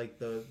that was like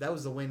that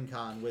was the win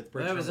con with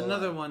Bridge. That was from Below.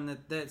 another one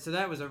so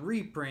that was a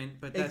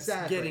reprint, but that's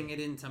getting it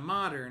into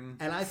Modern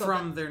and I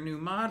from their new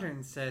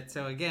Modern set.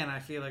 So again, I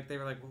feel like they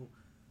were like, well,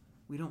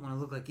 we don't want to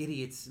look like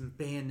idiots and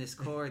ban this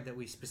card that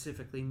we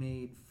specifically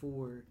made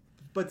for...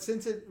 But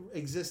since it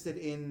existed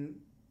in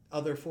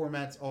other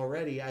formats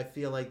already, I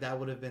feel like that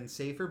would have been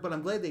safer. But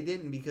I'm glad they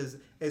didn't because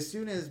as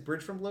soon as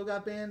Bridge from Below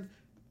got banned,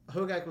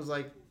 Hogak was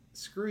like,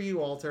 screw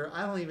you, Alter.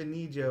 I don't even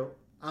need you.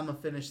 I'm going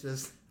to finish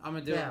this. I'm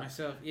going to do it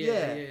myself.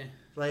 Yeah.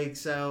 Like,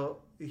 so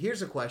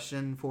here's a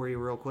question for you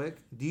real quick.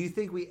 Do you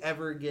think we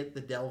ever get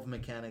the Delve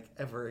mechanic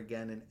ever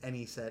again in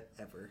any set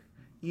ever?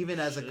 Even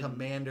as a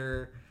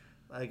commander,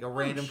 like a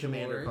random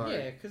commander card?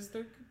 Yeah, because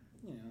they're,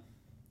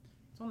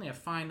 it's only a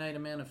finite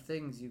amount of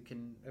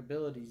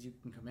abilities you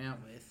can come out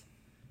with.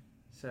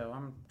 So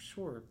I'm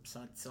sure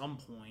at some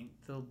point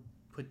they'll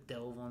put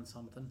Delve on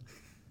something.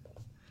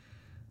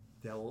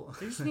 Delve.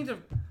 They just need to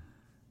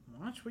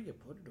watch what you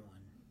put it on.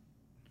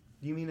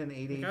 You mean an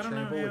 8/8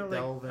 trample with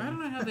Delve? I don't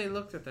know how they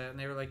looked at that and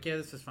they were like, yeah,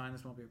 this is fine.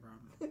 This won't be a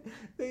problem.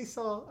 They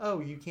saw,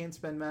 you can't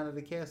spend mana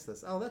to cast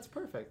this. Oh, that's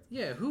perfect.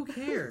 Yeah, who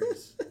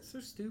cares? It's so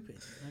stupid.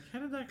 Like, how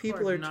did that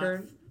People card are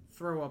not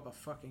throw up a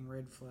fucking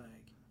red flag?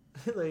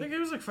 Like it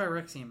was like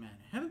Phyrexian mana.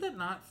 How did that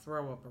not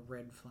throw up a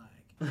red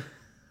flag?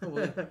 Oh,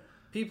 well,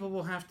 people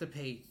will have to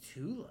pay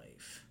 2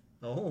 life.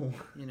 Oh.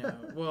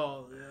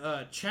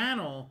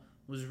 Channel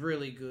was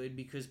really good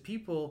because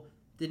people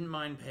didn't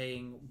mind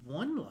paying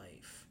 1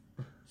 life.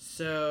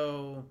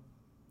 So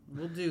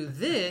we'll do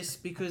this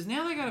because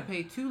now they got to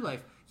pay 2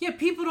 life. Yeah,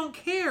 people don't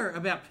care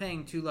about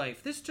paying 2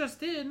 life. This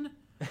just in.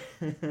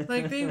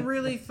 Like they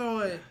really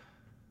thought,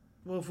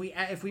 well,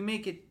 if we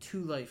make it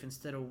 2 life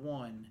instead of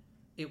 1,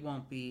 it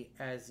won't be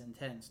as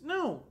intense.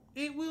 No,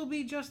 it will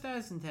be just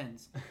as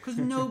intense because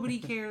nobody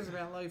cares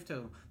about life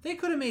total. They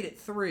could have made it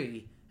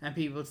 3 and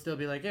people would still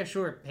be like, yeah,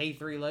 sure, pay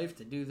 3 life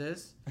to do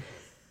this.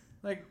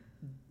 Like,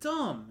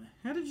 dumb.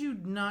 How did you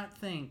not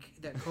think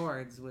that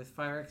cards with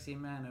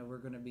Phyrexian mana were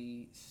going to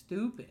be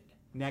stupid?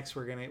 Next,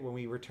 when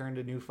we return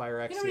to new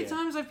Phyrexia. You know how many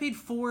times I've paid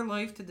 4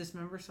 life to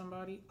dismember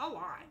somebody? A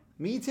lot.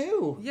 Me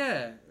too.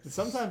 Yeah.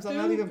 Sometimes I'm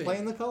not even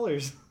playing the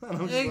colors.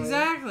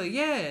 Exactly,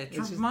 yeah.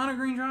 Mono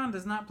Green Drawn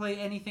does not play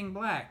anything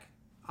black.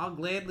 I'll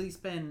gladly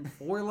spend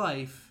 4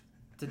 life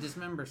to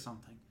dismember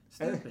something.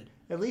 Stupid.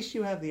 At least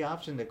you have the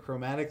option to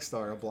Chromatic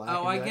Star a black.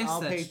 Oh, I guess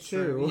I'll that's pay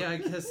true. 2. Yeah, I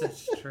guess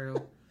that's true.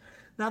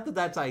 Not that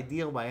that's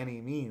ideal by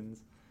any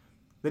means.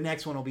 The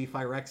next one will be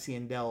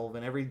Phyrexian Delve,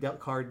 and every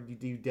card you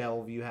do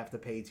Delve, you have to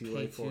pay 2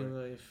 life for.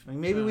 I mean,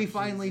 maybe we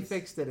finally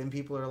fixed it, and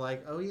people are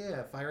like, "Oh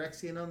yeah,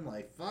 Phyrexian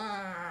Unlife."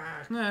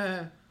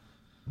 Fuck.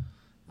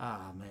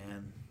 Ah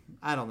man,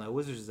 I don't know.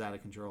 Wizards is out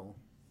of control,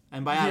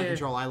 and by out of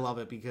control, I love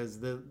it because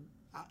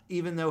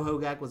even though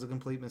Hogak was a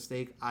complete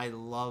mistake, I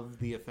love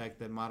the effect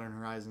that Modern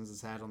Horizons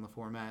has had on the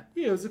format.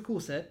 Yeah, it was a cool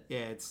set.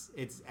 Yeah,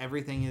 it's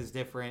everything is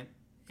different.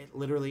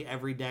 literally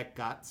every deck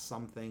got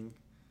something.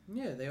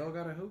 Yeah, they all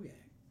got a Hogak.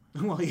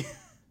 Well, yeah,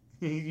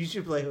 you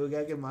should play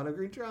Hogak and Mono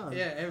Green Tron.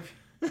 Yeah,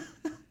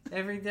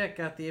 every deck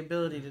got the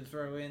ability to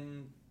throw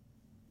in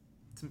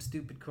some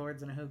stupid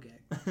cards and a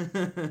Hogak.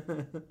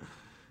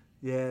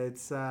 Yeah,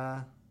 it's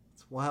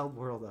wild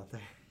world out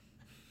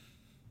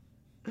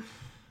there.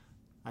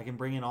 I can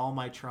bring in all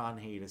my Tron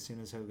hate as soon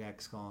as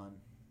Hogak's gone.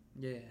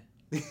 Yeah.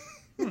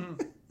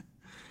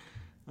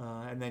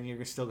 And then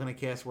you're still going to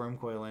cast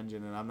Wormcoil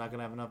Engine, and I'm not going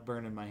to have enough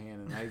burn in my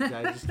hand, and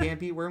I just can't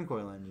beat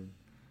Wormcoil Engine.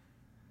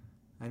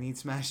 I need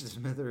Smash the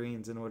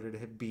Smithereens in order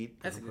to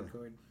beat... That's a good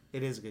card.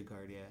 It is a good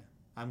card, yeah.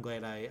 I'm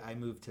glad I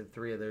moved to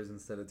 3 of those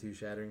instead of 2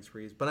 Shattering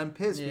Sprees. But I'm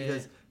pissed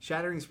because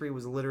Shattering Spree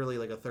was literally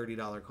like a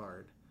 $30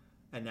 card,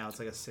 and now it's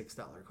like a $6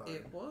 card.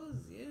 It was,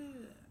 yeah.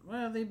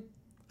 Well,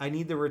 I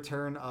need the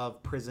return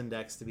of prison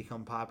decks to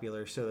become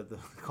popular so that the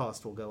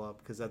cost will go up,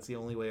 because that's the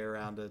only way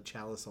around a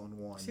Chalice on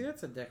 1. See,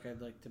 that's a deck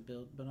I'd like to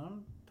build, but I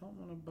don't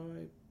want to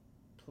buy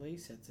play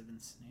sets of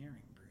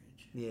Ensnaring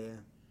Bridge. Yeah.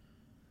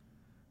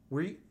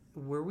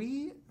 Were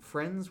we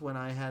friends when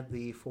I had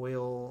the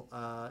foil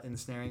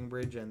Ensnaring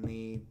Bridge and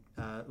the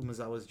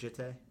Umezawa's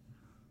Jitte?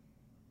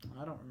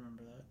 I don't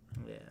remember that.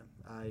 Yeah.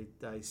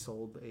 I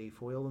sold a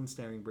foil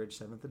Ensnaring Bridge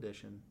 7th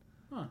edition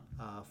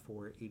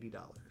for $80.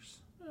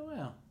 Oh,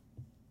 wow.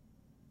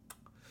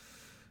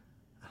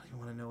 I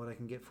want to know what I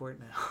can get for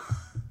it now.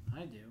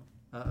 I do.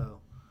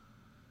 Uh-oh.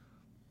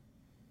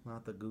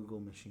 Not the Google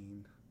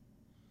machine.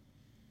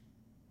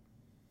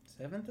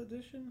 7th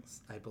edition?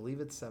 I believe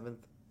it's 7th.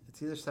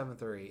 It's either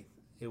 7th or 8th.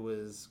 It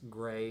was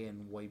gray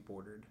and white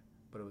bordered,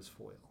 but it was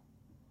foil.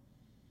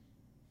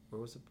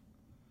 Where was it?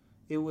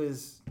 It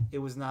was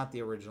not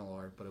the original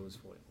art, but it was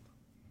foiled.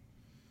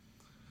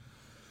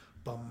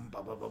 Bum,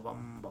 bum, bum, bum,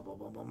 bum, bum,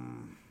 bum,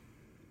 bum.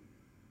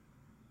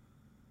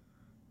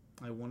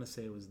 I want to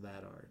say it was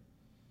that art.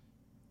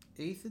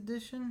 8th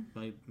edition?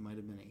 Might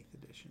have been 8th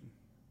edition.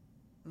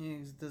 Yeah,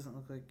 'cause it doesn't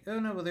look like... Oh,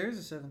 no, well, there is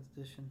a 7th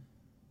edition.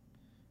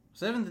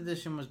 7th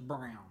edition was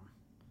brown.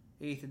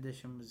 8th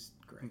edition was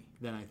gray.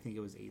 Then I think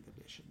it was 8th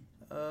edition.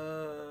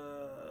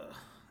 Oh,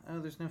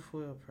 there's no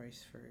foil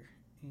price for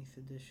 8th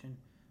edition.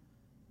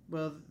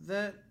 Well,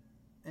 that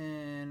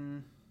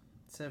and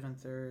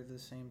 7th are the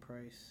same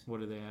price.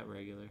 What are they at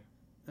regular?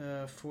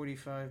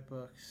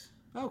 $45.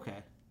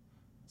 Okay.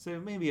 So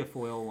maybe a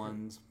foil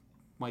ones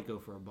might go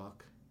for $1.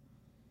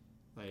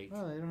 Like,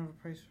 oh, they don't have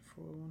a price for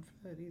foil one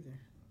for that either.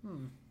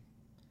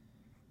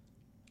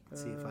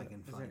 Let's see if I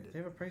can find it. They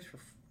have a price for...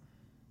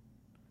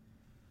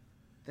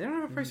 They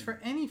don't have a price for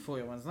any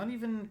foil ones, not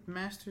even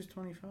Masters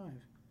 25.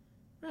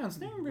 Well,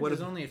 Ensnaring Bridge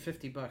is only at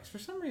 $50. For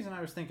some reason, I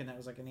was thinking that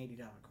was like an $80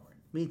 card.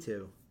 Me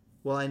too.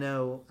 Well, I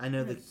know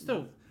that...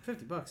 Still,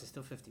 $50 is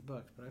still $50,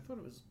 but I thought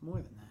it was more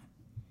than that.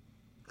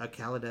 A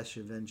Kaladesh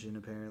Vengeance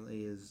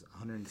apparently is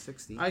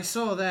 $160. I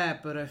saw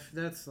that, but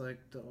that's like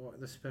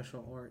the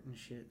special art and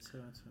shit, so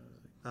that's what I was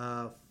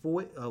like.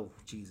 Foil... Oh,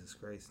 Jesus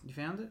Christ. You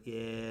found it?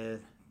 Yeah,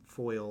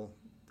 foil,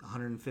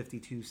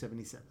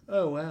 $152.77.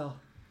 Oh, wow.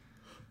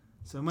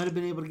 So I might have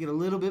been able to get a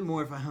little bit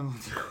more if I hung on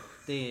to it.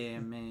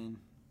 Damn, man.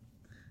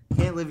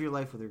 Can't live your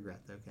life with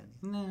regret, though, can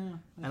you? No.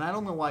 And I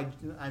don't know why...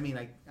 I mean,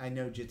 I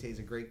know Jitte's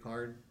a great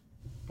card,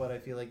 but I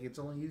feel like it's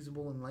only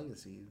usable in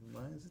Legacy.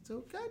 Why is it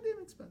so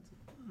goddamn expensive?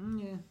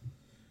 Yeah.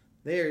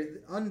 There,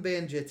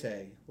 unban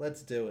Jitte.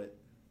 Let's do it.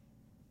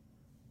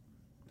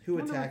 Who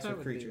attacks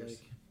with creatures?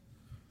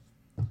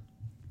 Like.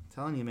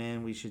 Telling you,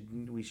 man, we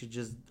should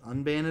just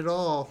unban it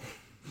all.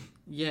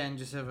 Yeah, and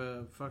just have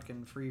a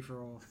fucking free for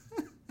all.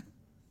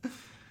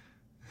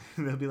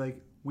 They'll be like,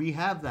 we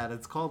have that.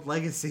 It's called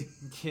Legacy.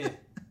 Yeah,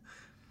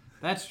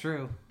 that's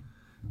true.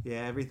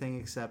 Yeah, everything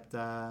except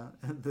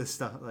the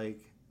stuff like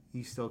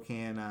you still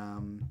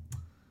can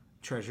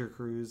Treasure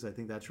Cruise. I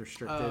think that's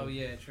restricted. Oh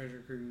yeah,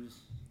 Treasure Cruise.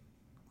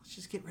 Let's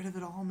just get rid of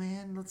it all,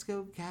 man. Let's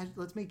go.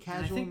 Let's make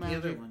casual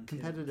Magic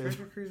competitive.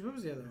 Treasure Cruise. What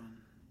was the other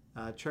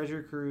one?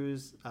 Treasure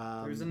Cruise.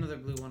 There was another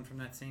blue one from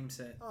that same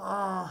set.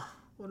 Oh,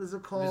 what is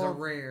it called? It was a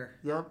rare.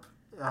 Yep.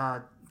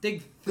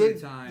 Dig Through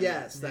Time.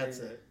 Yes, that's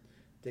it.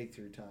 Dig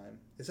Through Time.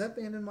 Is that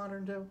banned in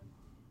Modern too?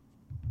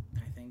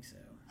 I think so.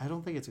 I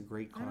don't think it's a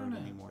great card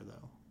anymore,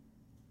 though.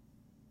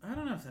 I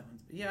don't know if that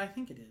one's... Yeah, I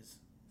think it is.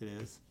 It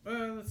is?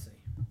 Let's see.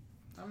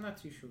 I'm not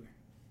too sure.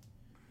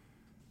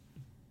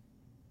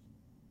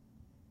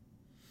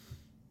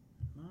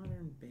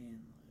 Modern ban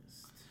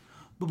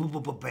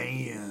list.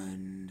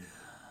 Banned.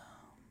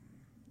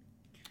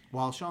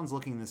 While Sean's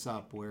looking this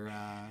up, we're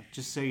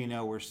just so you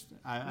know, we're...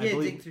 I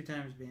believe... Dig Through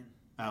Time is banned.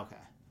 Okay.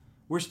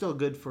 We're still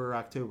good for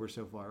October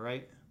so far,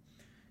 right?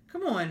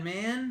 Come on,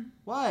 man.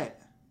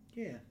 What?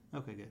 Yeah.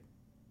 Okay, good.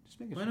 Just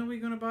making sure. When are we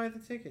going to buy the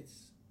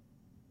tickets?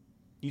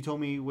 You told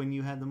me when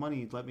you had the money,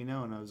 you'd let me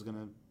know, and I was going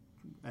to...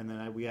 And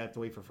then we had to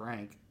wait for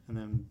Frank, and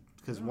then...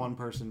 Because one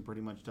person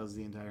pretty much does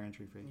the entire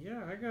entry fee.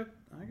 Yeah, I got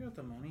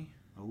the money.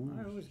 Oh,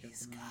 I always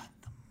he's got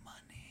the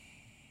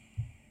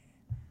money.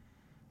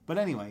 But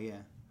anyway,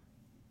 yeah.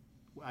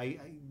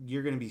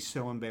 You're going to be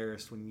so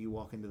embarrassed when you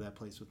walk into that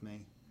place with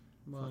me.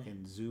 Why?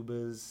 Fucking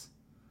Zubas.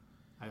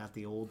 I got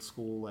the old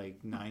school like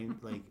late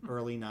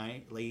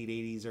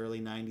 '80s, early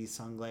 '90s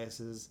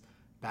sunglasses,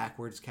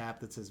 backwards cap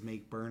that says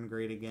 "Make Burn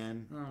Great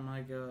Again." Oh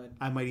my god!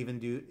 I might even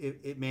do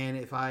it, man.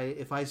 If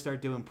I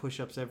start doing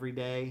push-ups every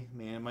day,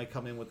 man, I might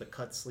come in with a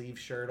cut sleeve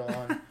shirt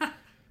on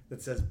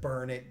that says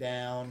 "Burn It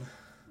Down."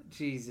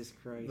 Jesus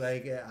Christ!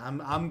 Like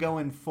I'm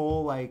going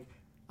full like.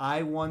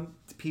 I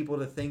want people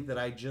to think that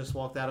I just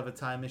walked out of a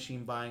time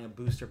machine buying a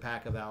booster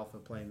pack of Alpha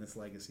playing this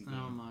Legacy game.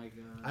 Oh my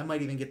god! I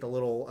might even get the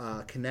little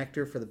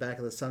connector for the back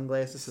of the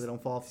sunglasses so they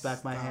don't fall off the back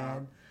of my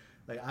head.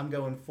 Like I'm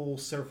going full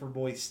Surfer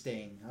Boy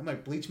Sting. I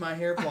might bleach my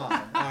hair blonde.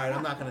 All right,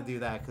 I'm not going to do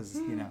that because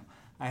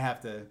I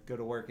have to go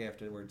to work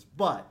afterwards.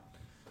 But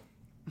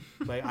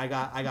like I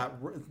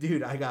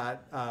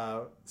got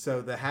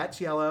so the hat's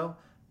yellow.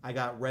 I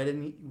got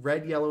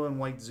red, yellow, and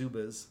white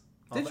Zubas.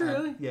 Did you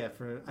really? Yeah,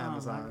 for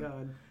Amazon. Oh my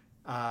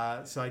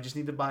god! So I just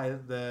need to buy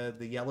the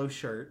yellow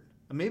shirt.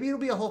 Maybe it'll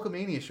be a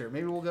Hulkamania shirt.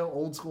 Maybe we'll go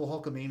old school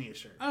Hulkamania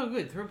shirt. Oh,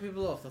 good. Throw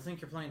people off. They'll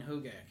think you're playing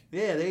Hogak.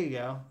 Yeah, there you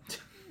go.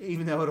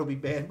 Even though it'll be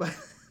banned by.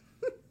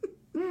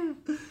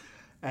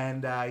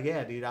 And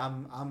yeah, dude,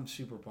 I'm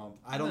super pumped.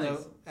 I don't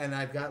know, and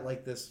I've got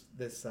like this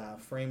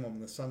frame on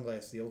the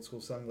sunglasses, the old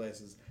school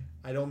sunglasses.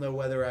 I don't know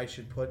whether I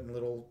should put in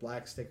little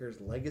black stickers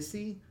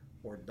Legacy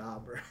or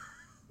Dabra.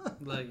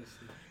 Legacy.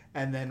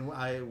 And then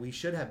we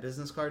should have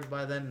business cards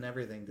by then and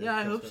everything. Yeah,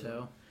 I hope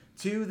so.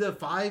 To the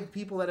 5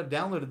 people that have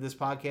downloaded this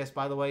podcast,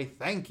 by the way,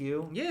 thank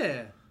you.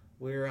 Yeah.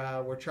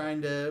 We're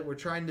trying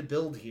to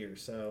build here.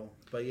 So,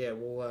 but yeah,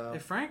 we'll.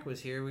 If Frank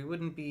was here, we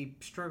wouldn't be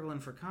struggling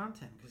for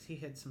content because he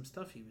had some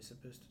stuff he was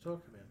supposed to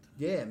talk about.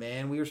 Yeah,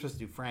 man, we were supposed to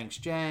do Frank's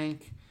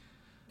Jank.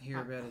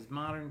 Hear about his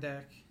modern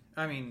deck.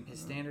 I mean, his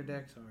standard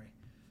deck. Sorry.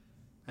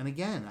 And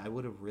again, I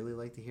would have really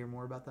liked to hear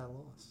more about that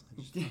loss.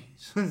 I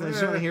just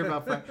want to hear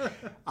about Frank.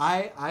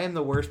 I am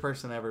the worst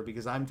person ever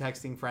because I'm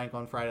texting Frank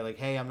on Friday like,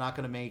 "Hey, I'm not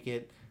going to make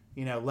it.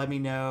 Let me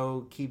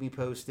know. Keep me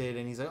posted."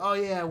 And he's like, "Oh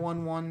yeah, I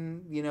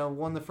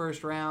won the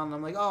first round." And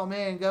I'm like, "Oh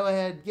man, go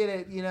ahead, get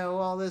it.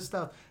 All this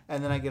stuff."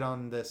 And then I get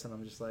on this, and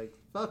I'm just like,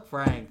 "Fuck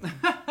Frank.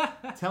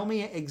 Tell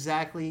me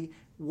exactly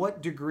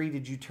what degree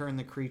did you turn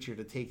the creature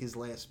to take his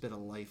last bit of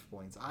life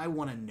points? I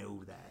want to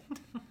know that."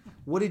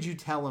 What did you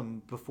tell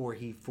him before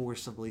he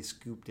forcibly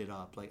scooped it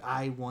up? Like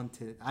I want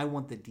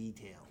the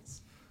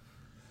details.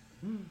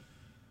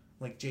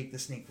 Like Jake the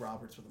Snake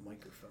Roberts with a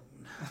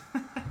microphone.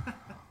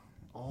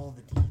 All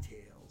the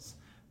details.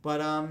 But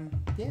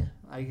yeah,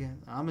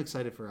 I'm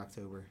excited for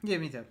October. Yeah,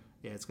 me too.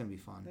 Yeah, it's gonna be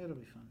fun. It'll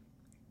be fun.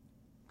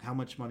 How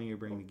much money are you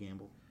bringing to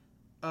gamble?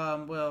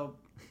 Well,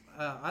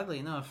 oddly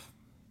enough,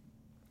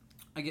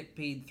 I get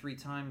paid 3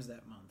 times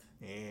that month.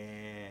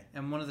 Yeah.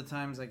 And one of the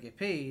times I get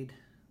paid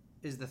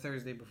is the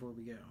Thursday before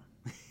we go.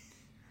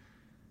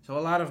 So a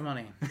lot of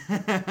money.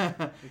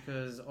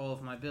 Because all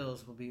of my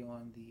bills will be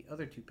on the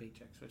other 2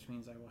 paychecks, which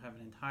means I will have an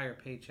entire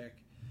paycheck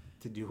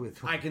to do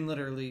with. I can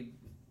literally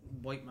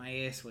wipe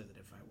my ass with it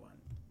if I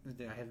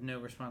want. I have no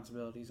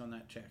responsibilities on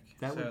that check.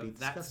 That would be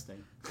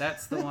disgusting.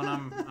 That's the one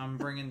I'm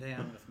bringing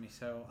down with me.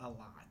 So a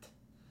lot.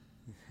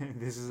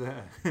 This is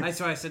That's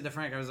why I said to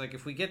Frank, I was like,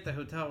 if we get the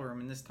hotel room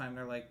and this time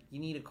they're like, you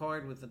need a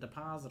card with a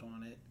deposit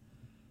on it,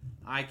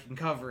 I can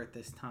cover it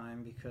this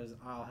time because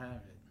I'll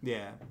have it.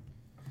 Yeah.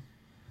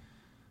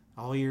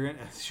 All you're in,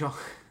 Sean.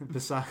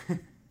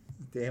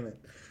 Damn it.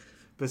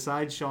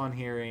 Besides Sean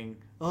hearing,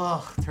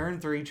 turn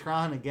 3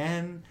 Tron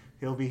again,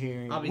 he'll be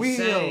hearing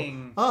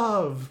Wheel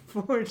of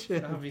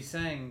Fortune. I'll be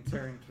saying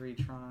turn 3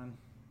 Tron.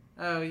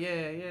 Oh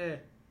yeah.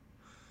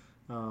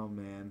 Oh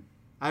man.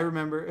 I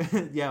remember,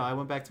 I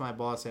went back to my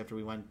boss after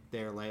we went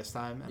there last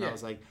time, and I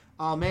was like,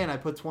 "Oh man, I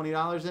put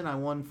 $20 in, I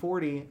won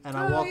 $40, and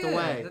I walked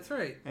away." That's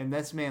right. And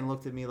this man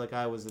looked at me like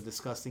I was a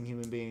disgusting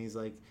human being. He's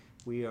like,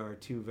 "We are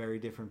 2 very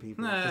different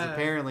people." Because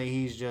apparently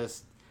he's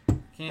just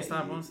can't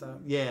stop, won't stop.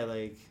 Yeah,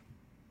 like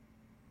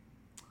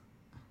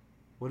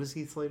what does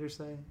Heath Slater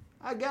say?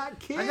 I got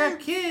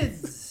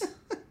kids.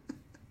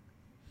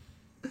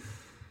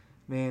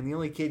 Man, the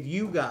only kid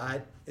you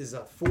got is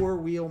a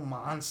 4-wheel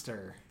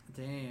monster.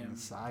 Damn. In the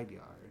side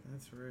yard.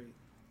 That's right.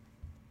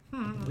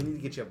 We need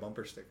to get you a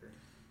bumper sticker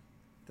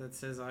that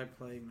says I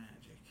play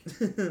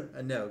Magic.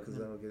 I know, because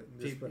that'll get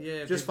just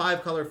people,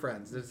 5 color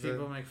friends.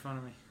 People make fun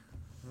of me.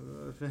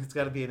 It's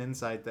got to be an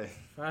inside thing.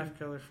 5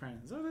 color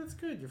friends. Oh, that's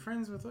good. You're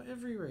friends with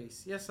every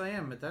race. Yes, I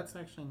am, but that's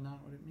actually not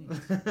what it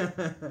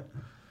means.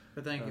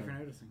 But thank you for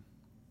noticing.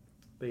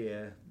 But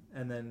yeah,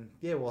 and then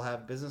we'll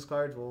have business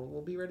cards.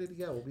 We'll be ready to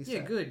go. We'll be set.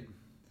 Yeah, good.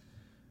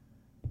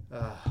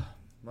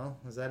 Well,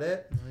 is that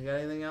it? You got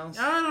anything else?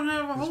 I don't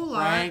have a whole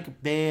lot.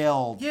 Frank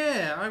bailed.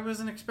 Yeah, I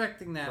wasn't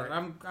expecting that.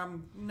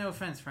 I'm no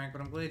offense, Frank,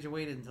 but I'm glad you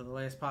waited until the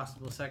last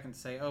possible second to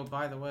say, "Oh,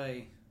 by the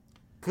way."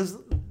 Because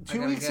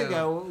 2 weeks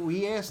ago,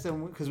 we asked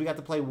him, because we got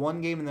to play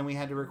 1 game and then we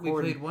had to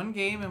record. We played 1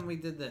 game and we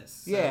did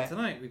this. So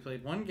tonight we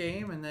played 1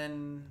 game and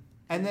then.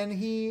 And then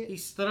he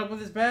stood up with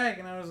his bag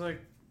and I was like,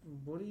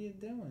 What are you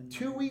doing?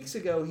 2 weeks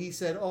ago, he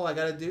said, "Oh, I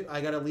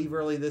gotta leave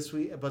early this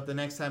week, but the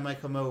next time I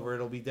come over,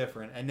 it'll be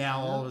different." And now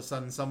all of a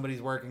sudden,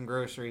 somebody's working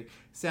grocery.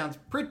 Sounds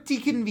pretty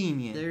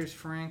convenient. There's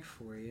Frank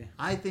for you.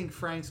 I think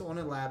Frank's on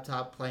a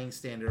laptop playing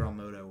Standard on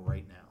Moto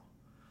right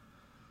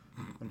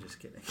now. I'm just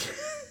kidding.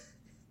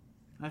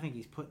 I think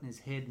he's putting his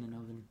head in an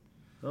oven.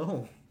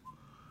 Oh,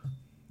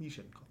 you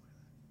shouldn't call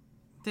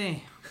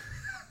Damn.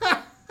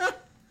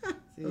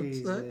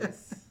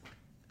 Jesus.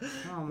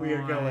 We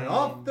are going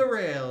off the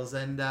rails,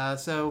 and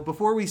so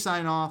before we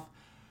sign off,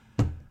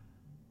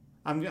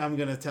 I'm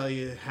gonna tell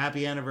you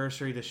happy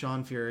anniversary to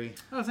Sean Fury.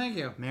 Oh, thank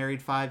you.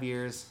 Married 5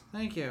 years.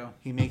 Thank you.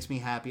 He makes me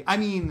happy. I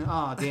mean,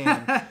 oh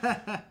damn.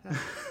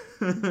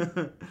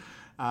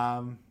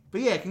 But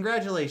yeah,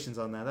 congratulations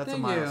on that. That's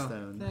Thank a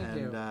milestone. Thank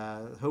you.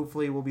 And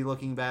hopefully we'll be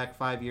looking back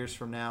 5 years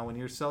from now when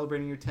you're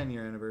celebrating your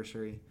 10-year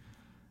anniversary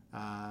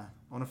on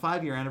a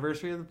 5-year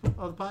anniversary of the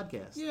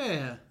podcast.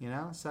 Yeah. You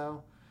know,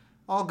 so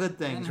all good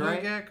things, and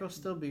right? Hogak will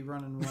still be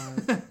running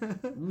wild.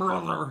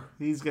 Brother.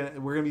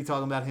 We're gonna be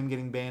talking about him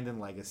getting banned in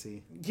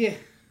Legacy. Yeah.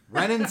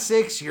 Renin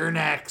 6, you're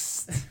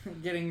next.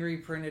 Getting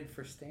reprinted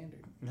for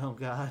Standard. Oh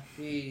God.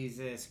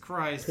 Jesus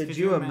Christ. Could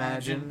you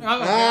imagine? Oh,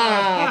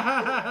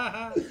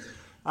 God.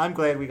 I'm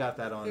glad we got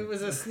that on. It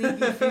was a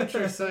sneaky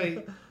future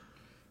sight.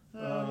 Oh,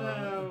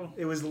 no.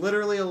 It was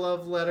literally a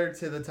love letter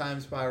to the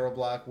time spiral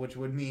block, which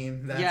would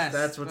mean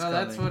that's what's coming.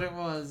 That's what it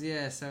was,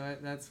 yeah. So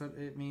that's what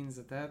it means,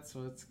 that's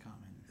what's coming.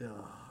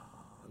 Oh,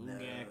 no.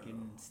 Hogak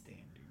and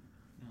Standard.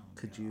 Oh,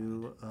 Could God.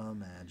 you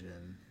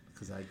imagine?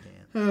 Because I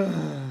can't.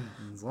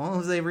 As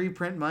long as they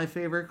reprint my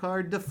favorite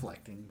card,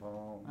 Deflecting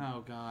Ball.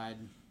 Oh,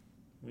 God.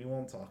 We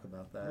won't talk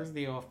about that. Where's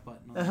the off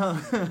button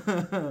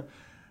on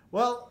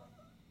Well,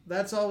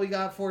 that's all we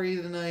got for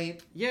you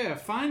tonight. Yeah,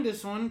 find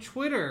us on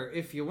Twitter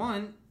if you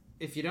want.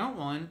 If you don't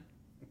want,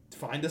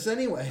 Find us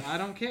anyway. I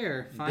don't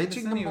care. Find Bitch us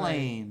and anyway.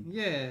 complain.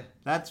 Yeah.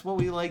 That's what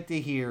we like to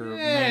hear.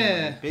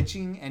 Yeah. Mainly.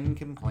 Bitching and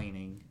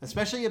complaining.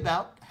 Especially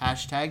about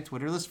hashtag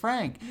Twitterless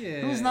Frank. Yeah.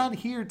 Who's not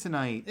here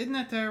tonight. Isn't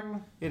that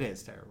terrible? It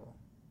is terrible.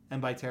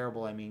 And by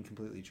terrible, I mean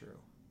completely true.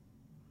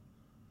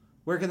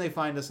 Where can they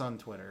find us on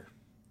Twitter?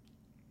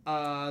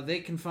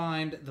 They can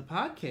find the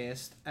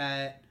podcast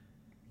at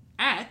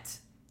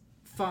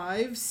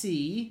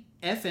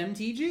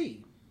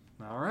 5CFMTG.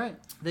 All right.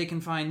 They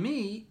can find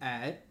me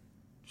at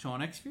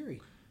Sean X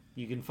Fury.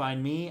 You can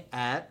find me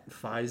at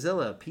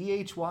Phyzilla,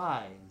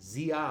 PhyZilla.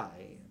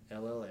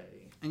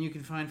 And you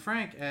can find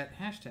Frank at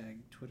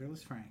hashtag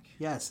Twitterless Frank.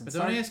 Yes. But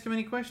don't ask him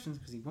any questions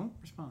because he won't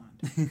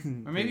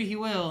respond. Or maybe he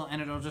will,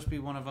 and it'll just be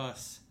one of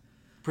us.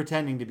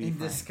 Pretending to be in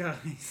Frank.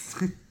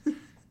 disguise.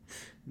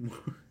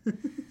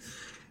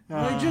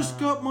 I just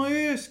got my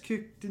ass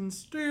kicked in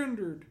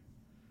Standard.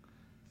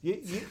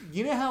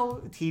 You know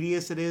how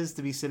tedious it is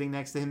to be sitting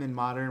next to him in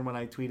Modern when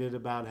I tweeted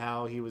about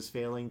how he was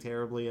failing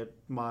terribly at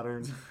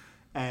Modern,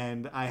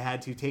 and I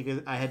had to tweet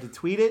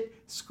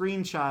it,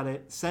 screenshot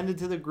it, send it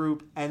to the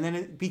group, and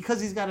then because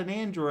he's got an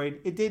Android,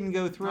 it didn't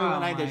go through,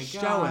 and I had to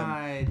show him.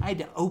 I had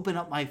to open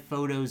up my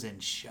photos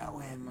and show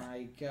him. Oh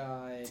my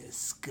God!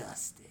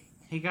 Disgusting.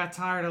 He got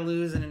tired of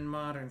losing in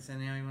Modern, so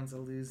now he wants to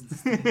lose in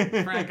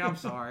Standard. Frank, I'm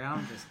sorry.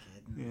 I'm just kidding.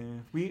 Yeah,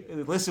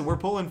 we're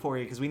pulling for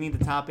you because we need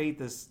the top 8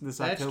 this That's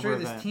October true.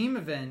 event. This team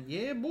event,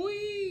 yeah, boy.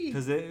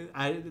 Because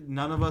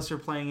none of us are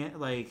playing it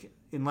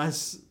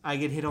unless I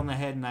get hit on the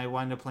head and I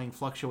wind up playing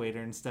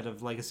Fluctuator instead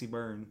of Legacy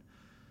Burn.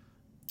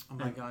 Oh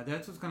my God,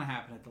 that's what's gonna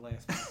happen at the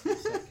last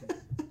second.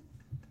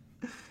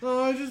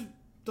 Oh, I just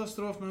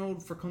dusted off my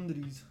old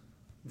fecundities.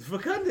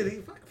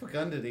 Fecundity, fuck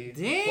Fecundity.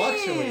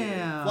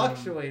 Damn.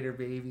 Fluctuator,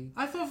 baby.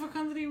 I thought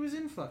fecundity was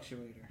in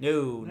Fluctuator.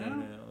 No.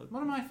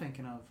 What am I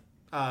thinking of?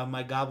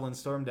 My Goblin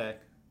Storm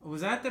deck.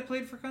 Was that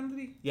played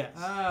fecundity? Yes.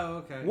 Oh,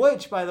 okay.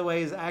 Which, by the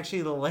way, is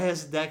actually the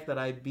last deck that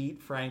I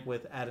beat Frank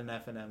with at an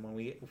FNM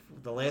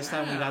the last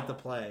time we got to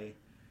play.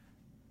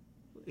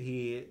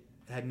 He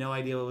had no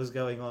idea what was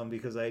going on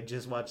because I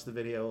just watched the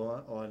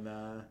video on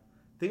I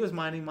think it was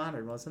Mining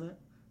Modern, wasn't it?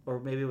 Or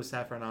maybe it was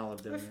Saffron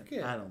Olive doing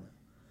it. I don't know.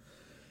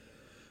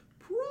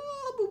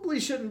 Probably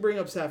shouldn't bring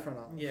up Saffron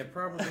Olive. Yeah,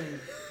 probably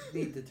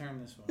need to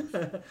turn this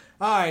off.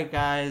 All right,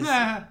 guys.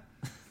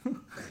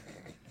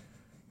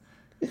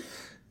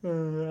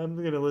 I'm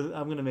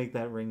gonna make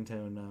that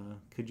ringtone.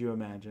 Could you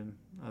imagine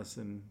us?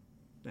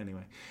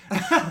 Anyway.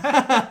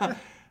 All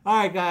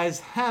right, guys.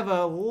 Have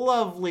a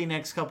lovely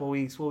next couple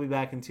weeks. We'll be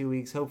back in 2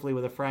 weeks, hopefully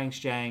with a Frank's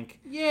Jank.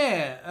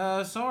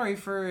 Yeah. Sorry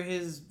for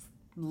his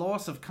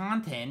loss of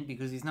content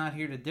because he's not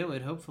here to do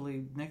it.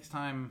 Hopefully next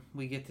time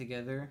we get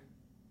together,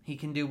 he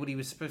can do what he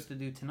was supposed to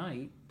do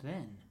tonight.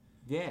 Then.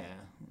 Yeah.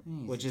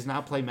 Jesus. Which is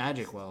not play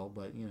Magic well,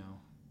 but you know.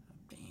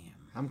 Damn.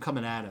 I'm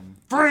coming at him.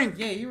 Frank.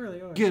 Yeah, you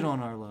really are. Get on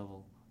our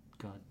level.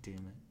 God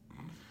damn it.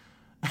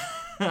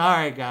 All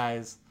right,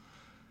 guys.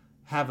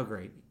 Have a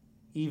great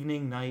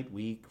evening, night,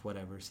 week,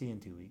 whatever. See you in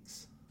 2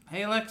 weeks.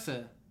 Hey,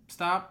 Alexa,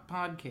 stop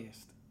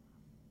podcast.